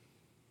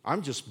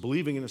 I'm just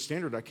believing in a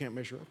standard I can't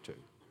measure up to.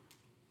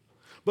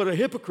 But a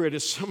hypocrite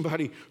is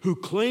somebody who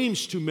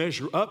claims to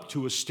measure up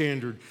to a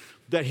standard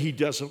that he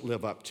doesn't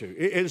live up to.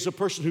 It is a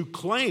person who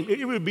claims,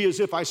 it would be as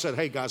if I said,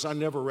 hey guys, I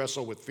never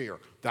wrestle with fear.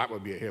 That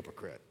would be a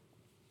hypocrite.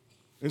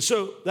 And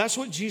so that's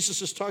what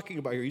Jesus is talking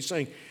about here. He's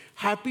saying,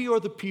 happy are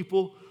the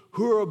people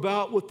who are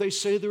about what they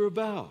say they're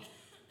about.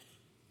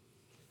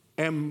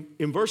 And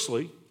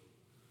inversely,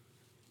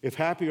 if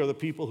happy are the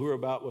people who are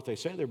about what they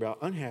say they're about,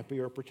 unhappy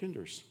are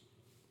pretenders.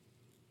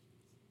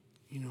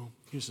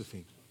 Here's the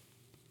thing.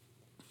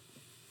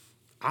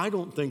 I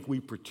don't think we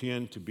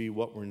pretend to be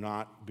what we're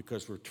not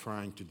because we're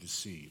trying to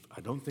deceive.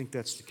 I don't think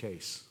that's the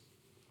case.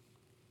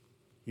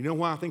 You know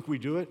why I think we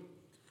do it?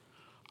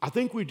 I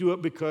think we do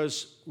it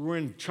because we're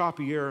in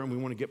choppy air and we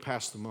want to get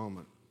past the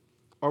moment.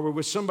 Or we're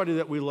with somebody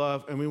that we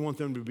love and we want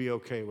them to be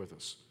okay with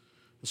us.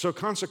 And so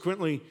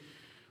consequently,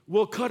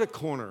 we'll cut a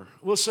corner.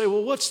 We'll say,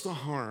 well, what's the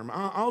harm?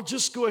 I'll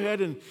just go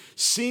ahead and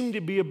seem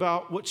to be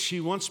about what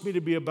she wants me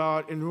to be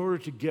about in order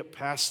to get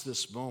past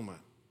this moment.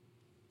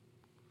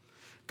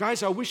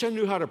 Guys, I wish I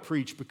knew how to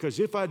preach because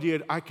if I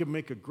did, I could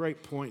make a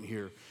great point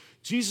here.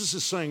 Jesus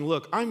is saying,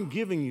 look, I'm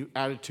giving you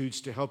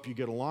attitudes to help you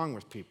get along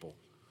with people.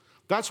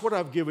 That's what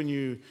I've given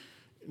you,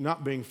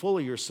 not being full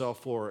of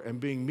yourself for, and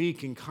being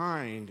meek and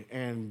kind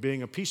and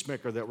being a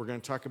peacemaker that we're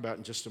going to talk about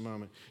in just a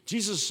moment.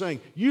 Jesus is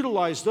saying,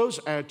 utilize those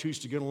attitudes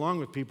to get along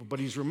with people, but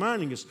he's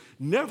reminding us,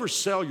 never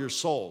sell your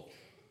soul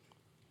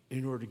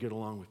in order to get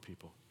along with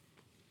people.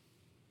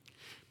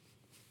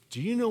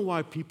 Do you know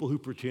why people who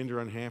pretend are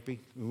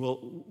unhappy?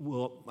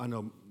 Well, I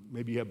know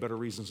maybe you have better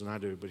reasons than I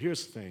do, but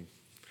here's the thing.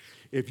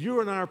 If you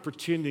and I are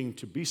pretending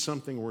to be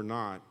something we're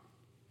not,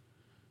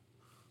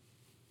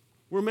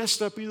 we're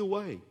messed up either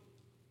way.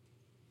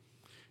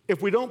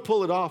 If we don't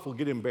pull it off, we'll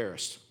get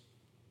embarrassed.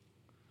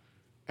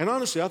 And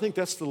honestly, I think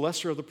that's the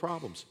lesser of the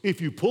problems.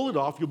 If you pull it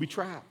off, you'll be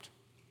trapped.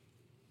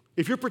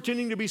 If you're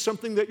pretending to be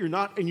something that you're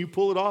not and you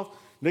pull it off,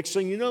 next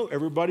thing you know,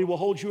 everybody will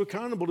hold you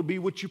accountable to be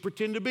what you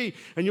pretend to be.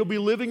 And you'll be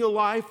living a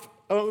life,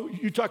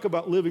 you talk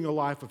about living a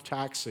life of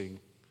taxing.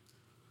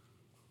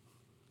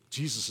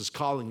 Jesus is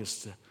calling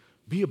us to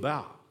be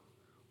about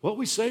what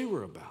we say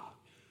we're about.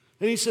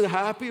 And he said,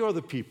 happy are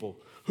the people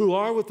who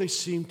are what they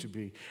seem to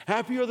be.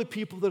 Happy are the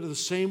people that are the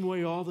same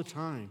way all the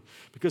time.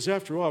 Because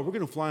after all, we're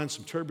going to fly in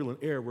some turbulent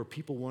air where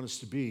people want us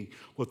to be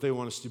what they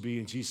want us to be.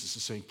 And Jesus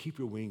is saying, keep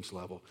your wings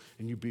level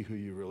and you be who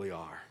you really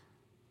are.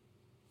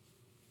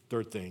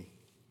 Third thing,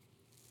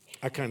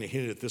 I kind of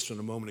hinted at this one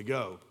a moment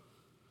ago.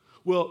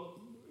 Well,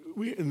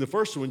 in the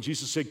first one,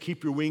 Jesus said,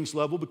 keep your wings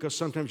level because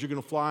sometimes you're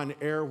going to fly in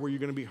air where you're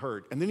going to be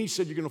hurt. And then he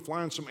said you're going to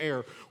fly in some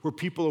air where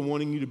people are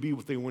wanting you to be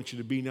what they want you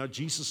to be. Now,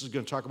 Jesus is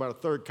going to talk about a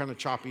third kind of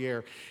choppy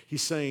air.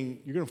 He's saying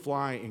you're going to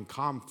fly in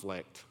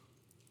conflict.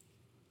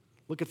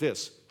 Look at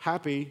this.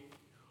 Happy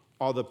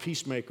are the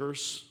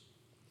peacemakers,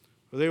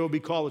 for they will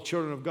be called the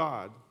children of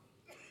God.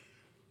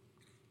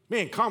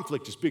 Man,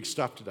 conflict is big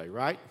stuff today,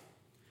 right?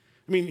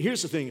 I mean,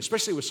 here's the thing,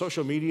 especially with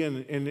social media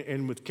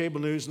and with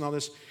cable news and all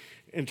this.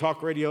 in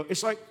talk radio,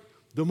 it's like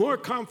the more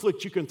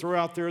conflict you can throw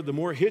out there, the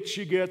more hits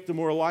you get, the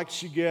more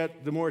likes you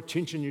get, the more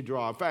attention you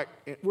draw. In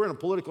fact, we're in a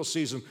political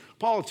season.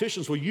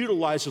 Politicians will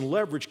utilize and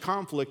leverage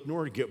conflict in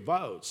order to get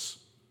votes.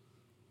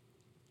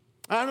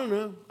 I don't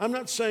know. I'm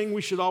not saying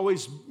we should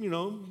always,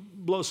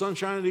 blow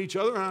sunshine at each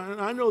other.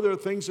 I know there are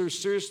things that are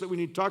serious that we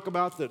need to talk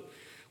about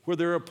where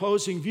there are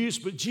opposing views,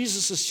 but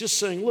Jesus is just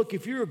saying, look,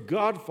 if you're a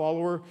God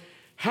follower,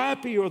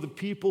 happy are the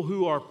people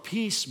who are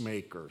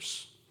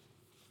peacemakers.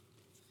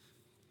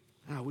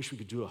 I wish we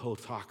could do a whole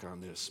talk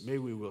on this. Maybe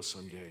we will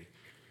someday.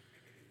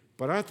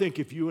 But I think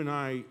if you and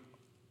I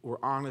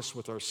were honest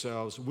with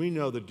ourselves, we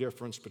know the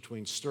difference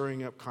between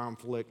stirring up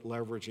conflict,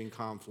 leveraging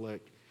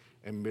conflict,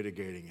 and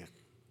mitigating it,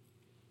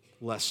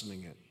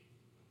 lessening it.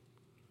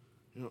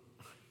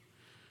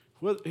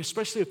 Well,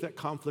 especially if that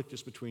conflict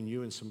is between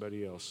you and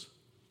somebody else.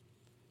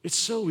 It's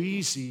so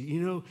easy,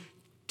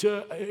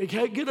 to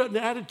get an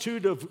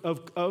attitude of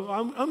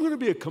I'm going to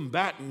be a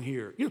combatant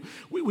here.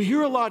 We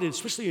hear a lot,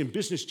 especially in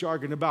business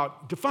jargon,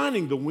 about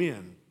defining the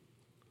win.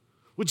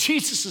 Well,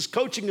 Jesus is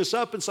coaching us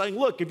up and saying,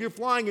 look, if you're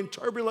flying in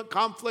turbulent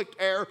conflict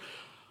air,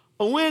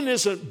 a win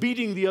isn't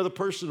beating the other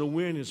person. A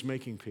win is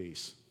making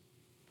peace.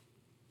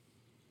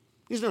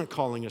 He's not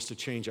calling us to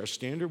change our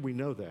standard. We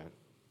know that.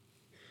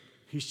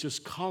 He's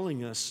just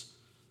calling us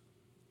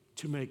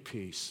to make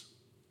peace.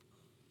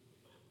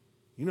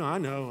 I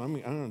know,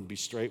 I'm going to be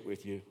straight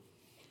with you.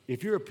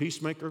 If you're a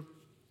peacemaker,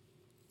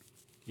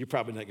 you're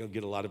probably not going to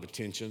get a lot of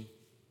attention.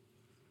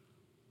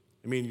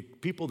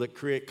 People that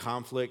create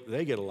conflict,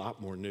 they get a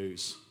lot more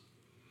news.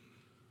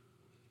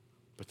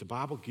 But the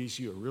Bible gives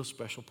you a real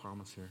special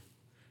promise here.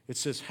 It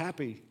says,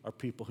 happy are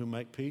people who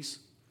make peace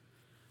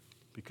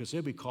because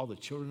they'll be called the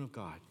children of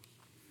God.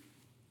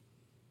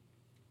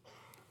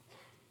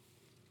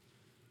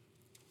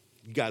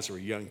 You guys are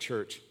a young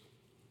church.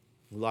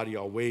 A lot of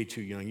y'all way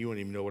too young. You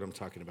wouldn't even know what I'm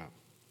talking about.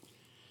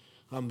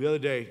 The other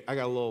day, I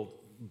got a little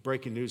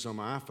breaking news on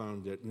my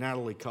iPhone that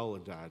Natalie Cole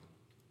had died.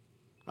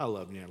 I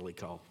love Natalie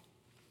Cole.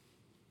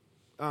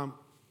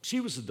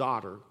 She was the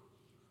daughter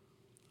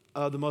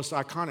of the most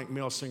iconic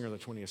male singer of the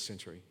 20th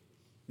century,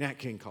 Nat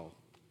King Cole.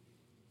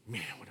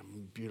 Man, what a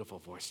beautiful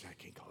voice Nat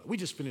King Cole. We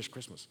just finished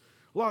Christmas.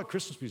 A lot of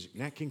Christmas music,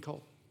 Nat King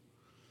Cole.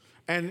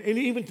 And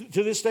even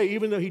to this day,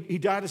 even though he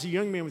died as a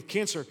young man with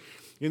cancer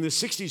in the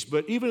 60s,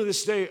 but even to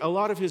this day, a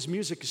lot of his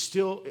music is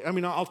still,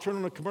 I'll turn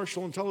on a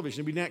commercial on television,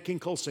 it'll be Nat King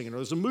Cole singing, or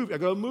there's a movie, I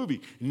got a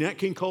movie, Nat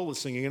King Cole is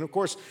singing, and of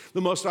course,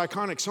 the most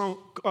iconic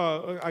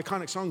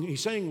song he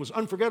sang was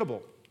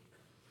Unforgettable.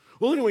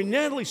 Well, anyway,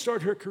 Natalie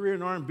started her career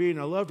in R&B, and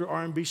I loved her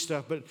R&B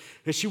stuff, but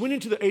as she went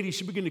into the 80s,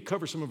 she began to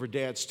cover some of her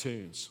dad's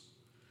tunes.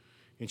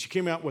 And she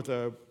came out with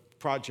a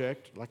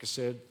project, like I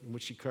said, in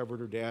which she covered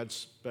her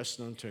dad's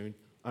best-known tune,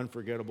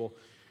 Unforgettable.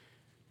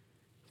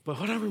 But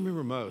what I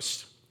remember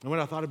most, and what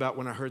I thought about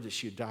when I heard that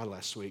she had died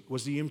last week,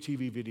 was the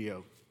MTV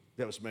video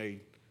that was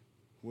made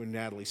when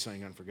Natalie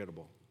sang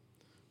Unforgettable.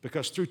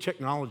 Because through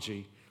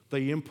technology,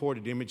 they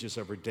imported images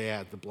of her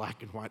dad, the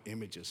black and white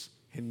images,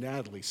 and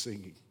Natalie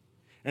singing.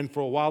 And for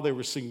a while, they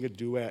were singing a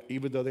duet,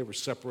 even though they were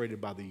separated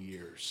by the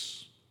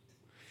years.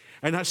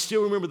 And I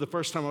still remember the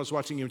first time I was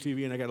watching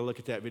MTV, and I got to look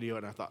at that video,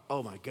 and I thought,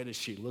 oh my goodness,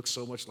 she looks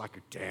so much like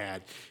her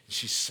dad, and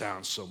she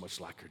sounds so much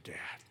like her dad.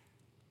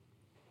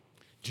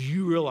 Do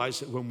you realize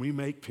that when we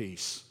make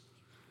peace,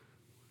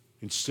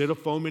 instead of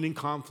fomenting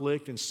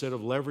conflict, instead of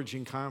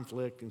leveraging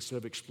conflict, instead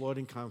of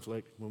exploiting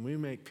conflict, when we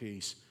make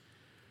peace,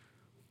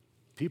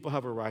 people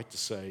have a right to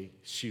say,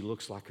 she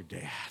looks like her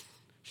dad.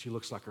 She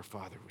looks like her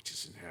Father, which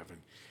is in heaven.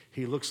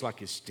 He looks like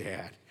his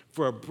dad.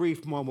 For a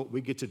brief moment,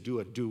 we get to do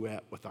a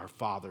duet with our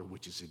Father,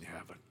 which is in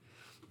heaven.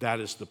 That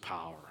is the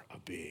power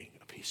of being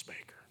a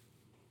peacemaker.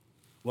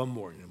 One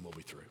more, and then we'll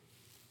be through.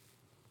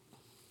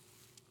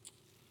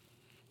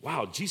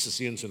 Wow, Jesus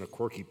ends in a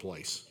quirky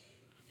place.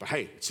 But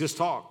hey, it's his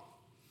talk,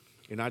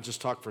 and I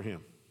just talk for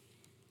him.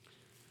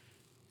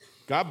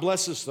 God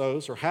blesses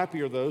those, or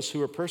happy are those,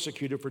 who are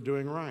persecuted for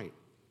doing right.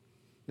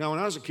 Now, when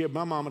I was a kid,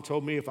 my mama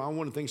told me if I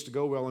wanted things to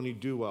go well, I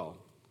need to do well.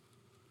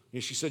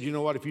 And she said, you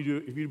know what, if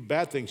you do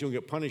bad things, you'll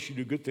get punished. You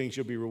do good things,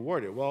 you'll be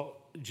rewarded. Well,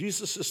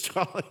 Jesus is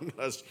telling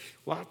us,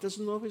 well, it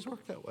doesn't always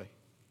work that way.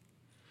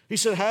 He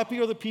said,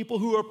 happy are the people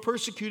who are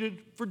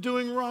persecuted for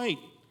doing right.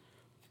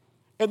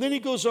 And then he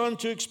goes on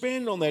to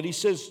expand on that. He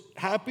says,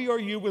 happy are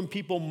you when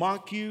people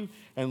mock you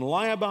and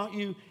lie about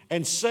you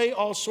and say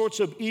all sorts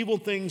of evil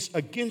things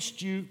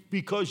against you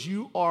because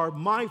you are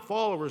my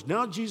followers.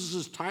 Now Jesus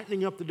is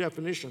tightening up the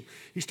definition.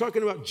 He's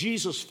talking about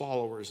Jesus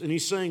followers. And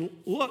he's saying,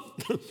 look,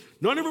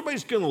 not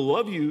everybody's going to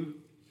love you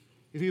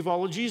if you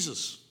follow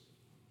Jesus.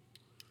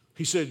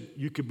 He said,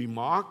 you could be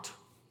mocked.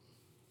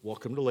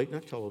 Welcome to late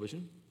night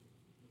television.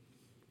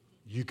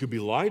 You could be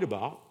lied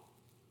about.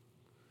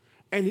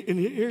 And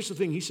here's the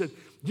thing. He said,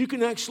 you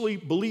can actually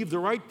believe the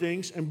right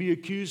things and be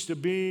accused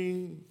of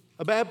being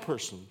a bad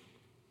person.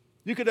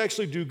 You could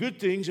actually do good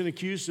things and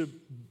accused of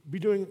be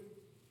doing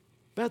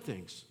bad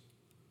things.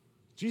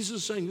 Jesus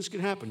is saying this can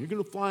happen. You're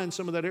going to fly in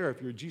some of that air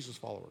if you're a Jesus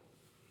follower.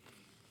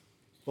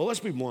 Well, let's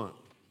be blunt.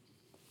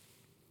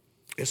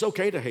 It's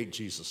okay to hate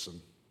Jesus,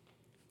 and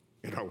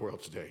in our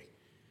world today.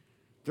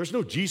 There's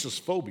no Jesus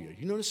phobia.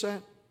 You notice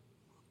that?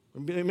 I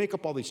mean, they make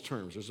up all these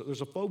terms.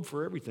 There's a phobe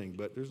for everything,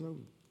 but there's no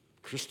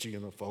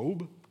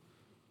Christianophobe.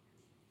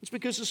 It's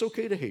because it's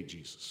okay to hate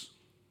Jesus.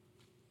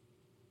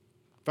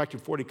 In fact, in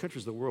 40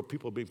 countries of the world,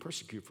 people are being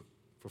persecuted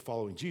for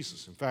following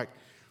Jesus. In fact,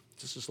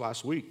 just this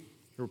last week,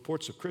 there were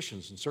reports of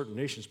Christians in certain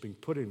nations being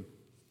put in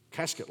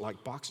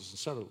casket-like boxes and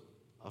set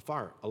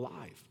afire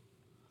alive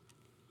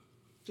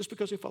just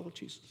because they followed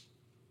Jesus.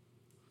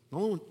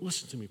 Now,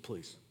 listen to me,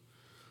 please.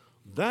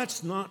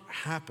 That's not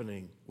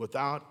happening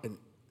without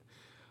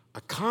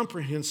a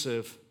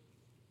comprehensive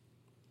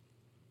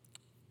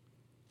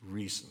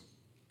reason.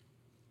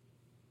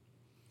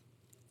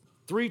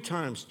 3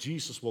 times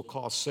Jesus will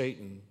call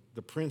Satan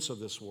the prince of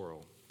this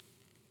world.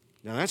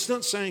 Now, that's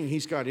not saying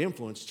he's got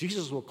influence.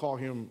 Jesus will call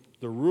him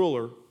the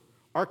ruler,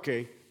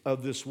 arche,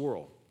 of this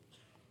world.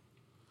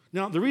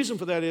 Now, the reason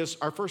for that is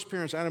our first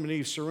parents, Adam and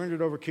Eve,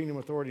 surrendered over kingdom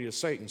authority to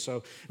Satan.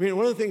 So, I mean,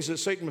 one of the things that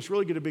Satan must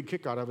really get a big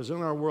kick out of is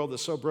in our world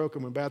that's so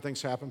broken, when bad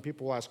things happen,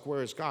 people will ask,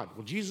 where is God?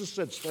 Well, Jesus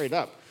said straight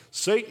up,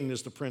 Satan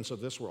is the prince of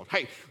this world.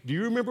 Hey, do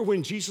you remember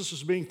when Jesus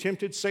was being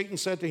tempted? Satan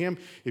said to him,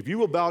 if you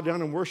will bow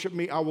down and worship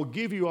me, I will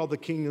give you all the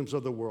kingdoms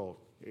of the world.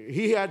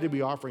 He had to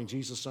be offering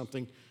Jesus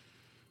something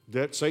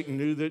that Satan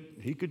knew that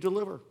he could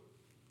deliver.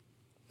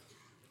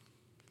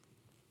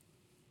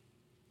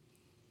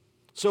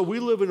 So we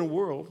live in a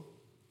world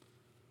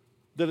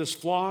that is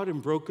flawed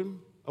and broken,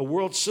 a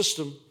world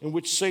system in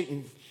which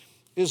Satan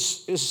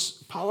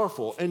is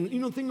powerful. And you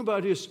know, the thing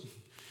about it is,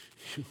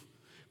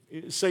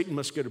 Satan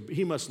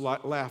must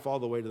laugh all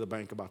the way to the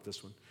bank about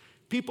this one.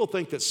 People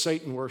think that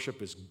Satan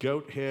worship is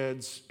goat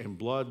heads and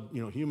blood,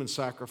 you know, human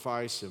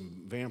sacrifice and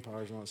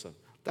vampires and all that stuff.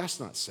 That's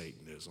not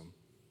Satanism.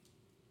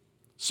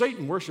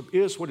 Satan worship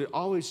is what it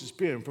always has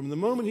been from the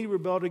moment he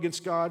rebelled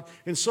against God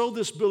and sold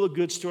this bill of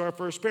goods to our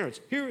first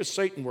parents. Here is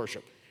Satan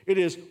worship. It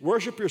is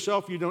worship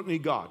yourself, you don't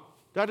need God.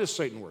 That is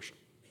Satan worship.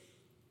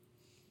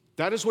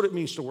 That is what it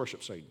means to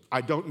worship Satan.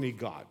 I don't need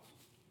God.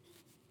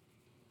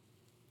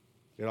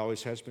 It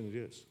always has been, it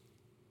is.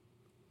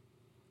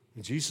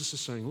 And Jesus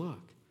is saying,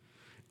 look,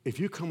 if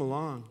you come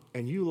along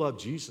and you love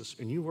Jesus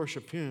and you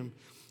worship him,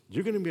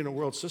 you're going to be in a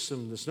world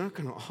system that's not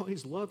going to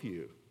always love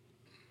you.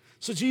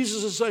 So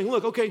Jesus is saying,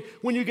 look, okay,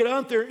 when you get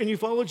out there and you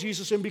follow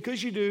Jesus, and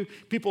because you do,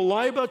 people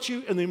lie about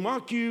you and they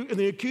mock you and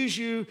they accuse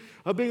you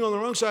of being on the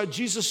wrong side.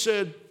 Jesus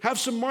said, have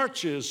some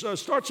marches,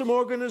 start some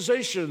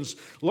organizations,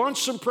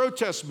 launch some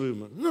protest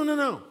movement.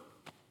 No.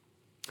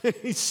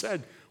 He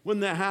said, when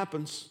that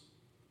happens,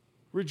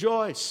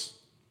 rejoice.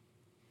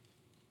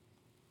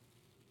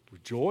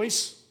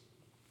 Rejoice?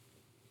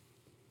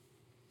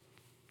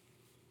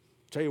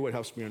 Tell you what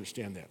helps me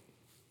understand that.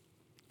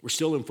 We're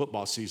still in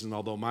football season,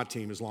 although my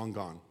team is long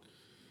gone.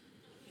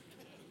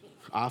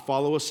 I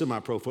follow a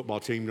semi-pro football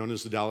team known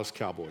as the Dallas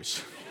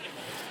Cowboys.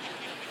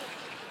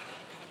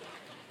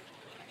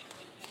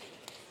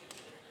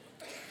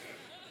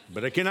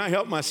 But I cannot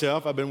help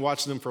myself. I've been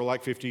watching them for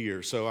like 50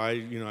 years, so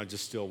I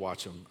just still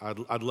watch them.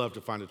 I'd love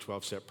to find a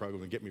 12-step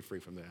program and get me free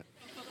from that.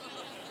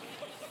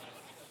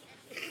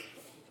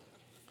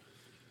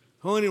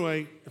 Well,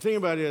 anyway, the thing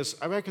about it is,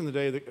 back in the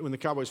day when the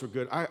Cowboys were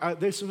good,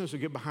 they sometimes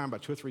would get behind by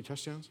 2 or 3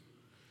 touchdowns.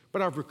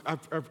 But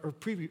I've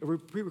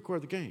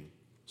pre-recorded the game.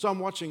 So I'm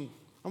watching.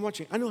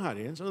 I know how it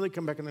ends. I know they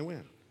come back and they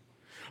win.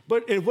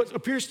 But in what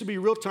appears to be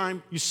real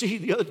time, you see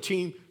the other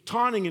team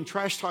taunting and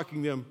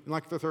trash-talking them in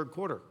like the third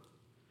quarter.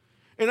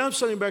 And I'm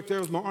sitting back there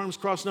with my arms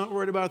crossed, not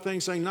worried about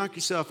things, saying, knock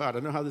yourself out.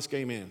 I know how this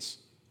game ends.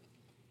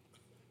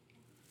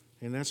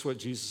 And that's what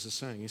Jesus is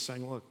saying. He's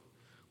saying, look,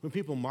 when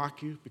people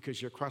mock you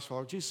because you're a Christ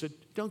follower, Jesus said,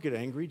 don't get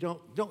angry.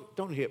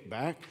 Don't hit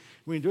back.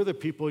 I mean, they're the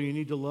people you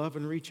need to love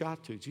and reach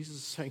out to. Jesus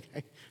is saying,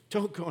 hey,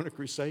 don't go on a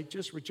crusade.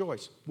 Just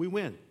rejoice. We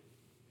win.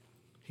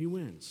 He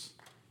wins.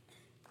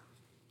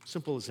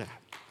 Simple as that.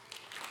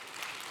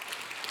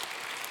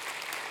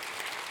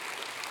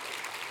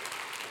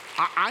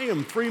 I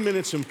am 3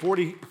 minutes and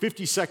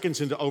 50 seconds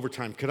into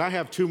overtime. Could I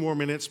have 2 more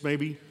minutes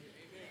maybe?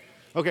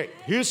 Okay,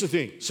 here's the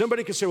thing.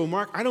 Somebody could say, well,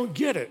 Mark, I don't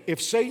get it.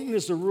 If Satan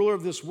is the ruler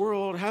of this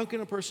world, how can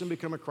a person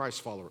become a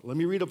Christ follower? Let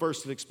me read a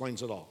verse that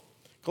explains it all.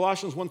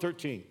 Colossians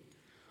 1:13.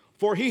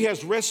 For he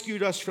has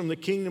rescued us from the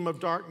kingdom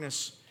of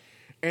darkness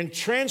and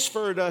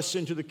transferred us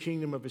into the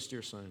kingdom of his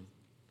dear Son.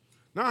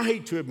 Now, I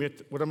hate to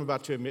admit what I'm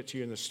about to admit to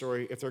you in this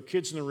story. If there are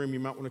kids in the room, you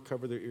might want to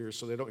cover their ears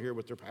so they don't hear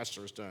what their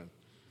pastor has done.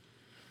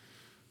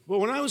 Well,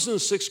 when I was in the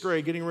 6th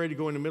grade, getting ready to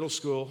go into middle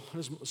school,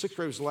 6th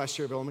grade was the last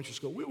year of elementary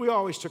school, we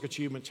always took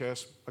achievement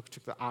tests. I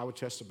took the Iowa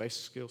test of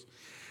basic skills.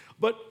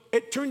 But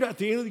it turned out at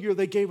the end of the year,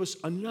 they gave us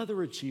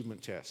another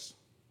achievement test.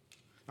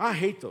 I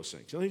hate those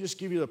things. They just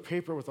give you the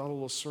paper with all the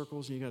little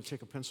circles, and you got to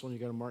take a pencil, and you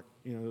got to mark,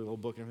 the little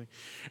book and everything.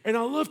 And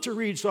I love to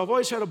read, so I've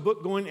always had a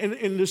book going.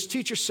 And this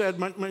teacher said,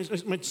 my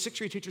 6th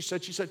grade teacher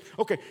said, she said,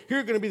 okay, here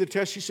are going to be the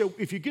tests. She said,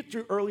 if you get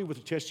through early with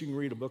the test, you can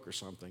read a book or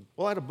something.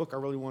 Well, I had a book I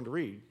really wanted to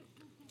read.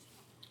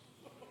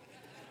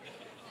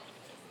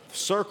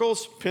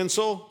 Circles,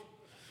 pencil.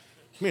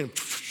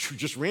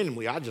 Just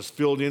randomly, I just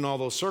filled in all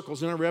those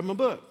circles, and I read my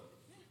book.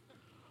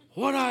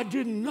 What I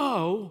didn't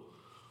know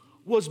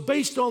was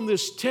based on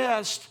this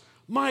test.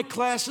 My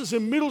classes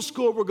in middle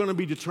school were going to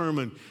be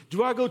determined.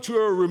 Do I go to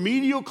a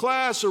remedial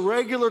class, a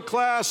regular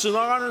class, an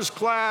honors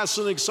class,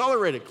 an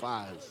accelerated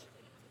class?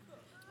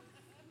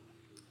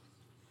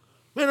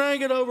 Man, I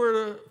get over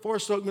to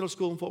Forest Oak Middle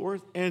School in Fort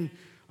Worth, and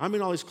I'm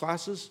in all these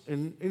classes,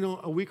 and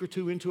a week or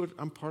two into it,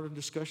 I'm part of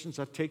discussions.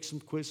 I take some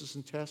quizzes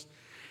and tests,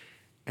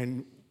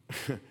 and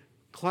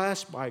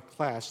class by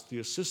class, the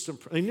assistant,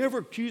 they never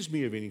accused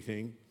me of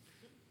anything.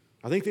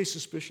 I think they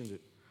suspicioned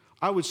it.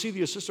 I would see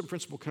the assistant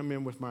principal come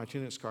in with my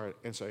attendance card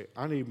and say,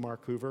 I need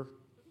Mark Hoover.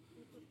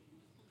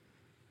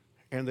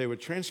 And they would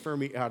transfer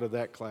me out of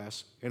that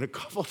class. And a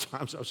couple of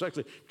times I was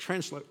actually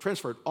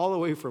transferred all the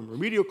way from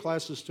remedial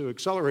classes to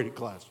accelerated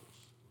classes.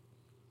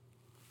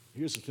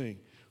 Here's the thing.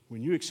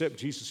 When you accept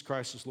Jesus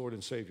Christ as Lord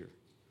and Savior,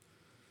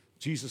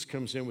 Jesus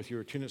comes in with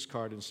your attendance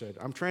card and said,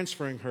 I'm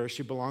transferring her.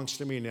 She belongs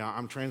to me now.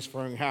 I'm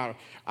transferring her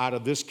out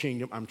of this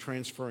kingdom. I'm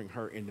transferring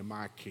her into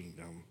my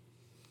kingdom.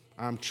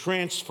 I'm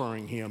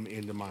transferring him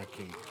into my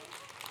kingdom.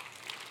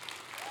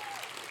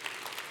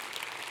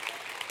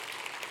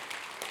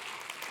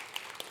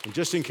 And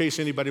just in case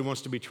anybody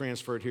wants to be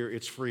transferred here,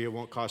 it's free. It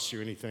won't cost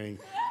you anything.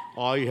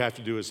 All you have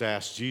to do is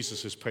ask.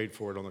 Jesus has paid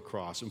for it on the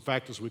cross. In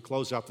fact, as we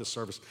close out this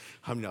service,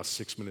 I'm now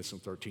 6 minutes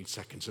and 13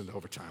 seconds into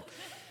overtime.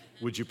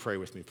 Would you pray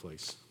with me,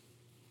 please?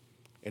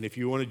 And if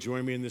you want to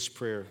join me in this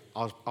prayer,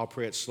 I'll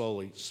pray it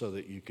slowly so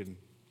that you can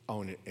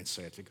own it and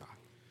say it to God.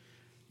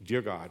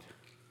 Dear God,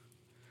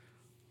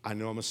 I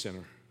know I'm a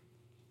sinner,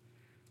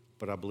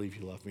 but I believe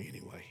you love me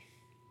anyway.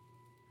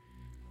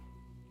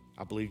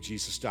 I believe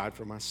Jesus died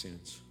for my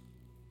sins.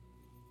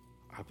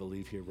 I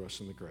believe he arose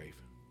from the grave.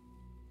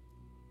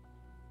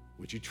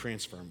 Would you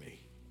transfer me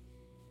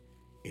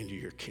into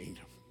your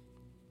kingdom?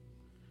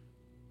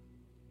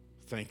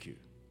 Thank you.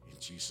 In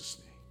Jesus'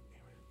 name.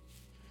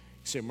 Amen.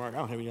 You say, Mark, I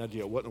don't have any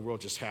idea what in the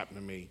world just happened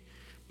to me,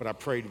 but I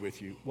prayed with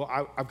you. Well,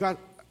 I've got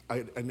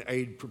an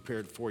aid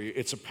prepared for you.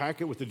 It's a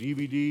packet with a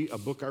DVD, a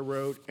book I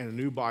wrote, and a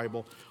new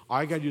Bible.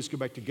 All you got to do is go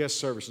back to guest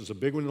services, a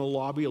big one in the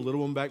lobby, a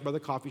little one back by the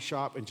coffee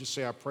shop, and just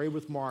say, I prayed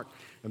with Mark,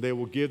 and they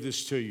will give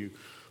this to you.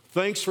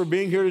 Thanks for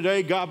being here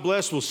today. God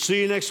bless. We'll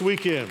see you next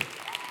weekend.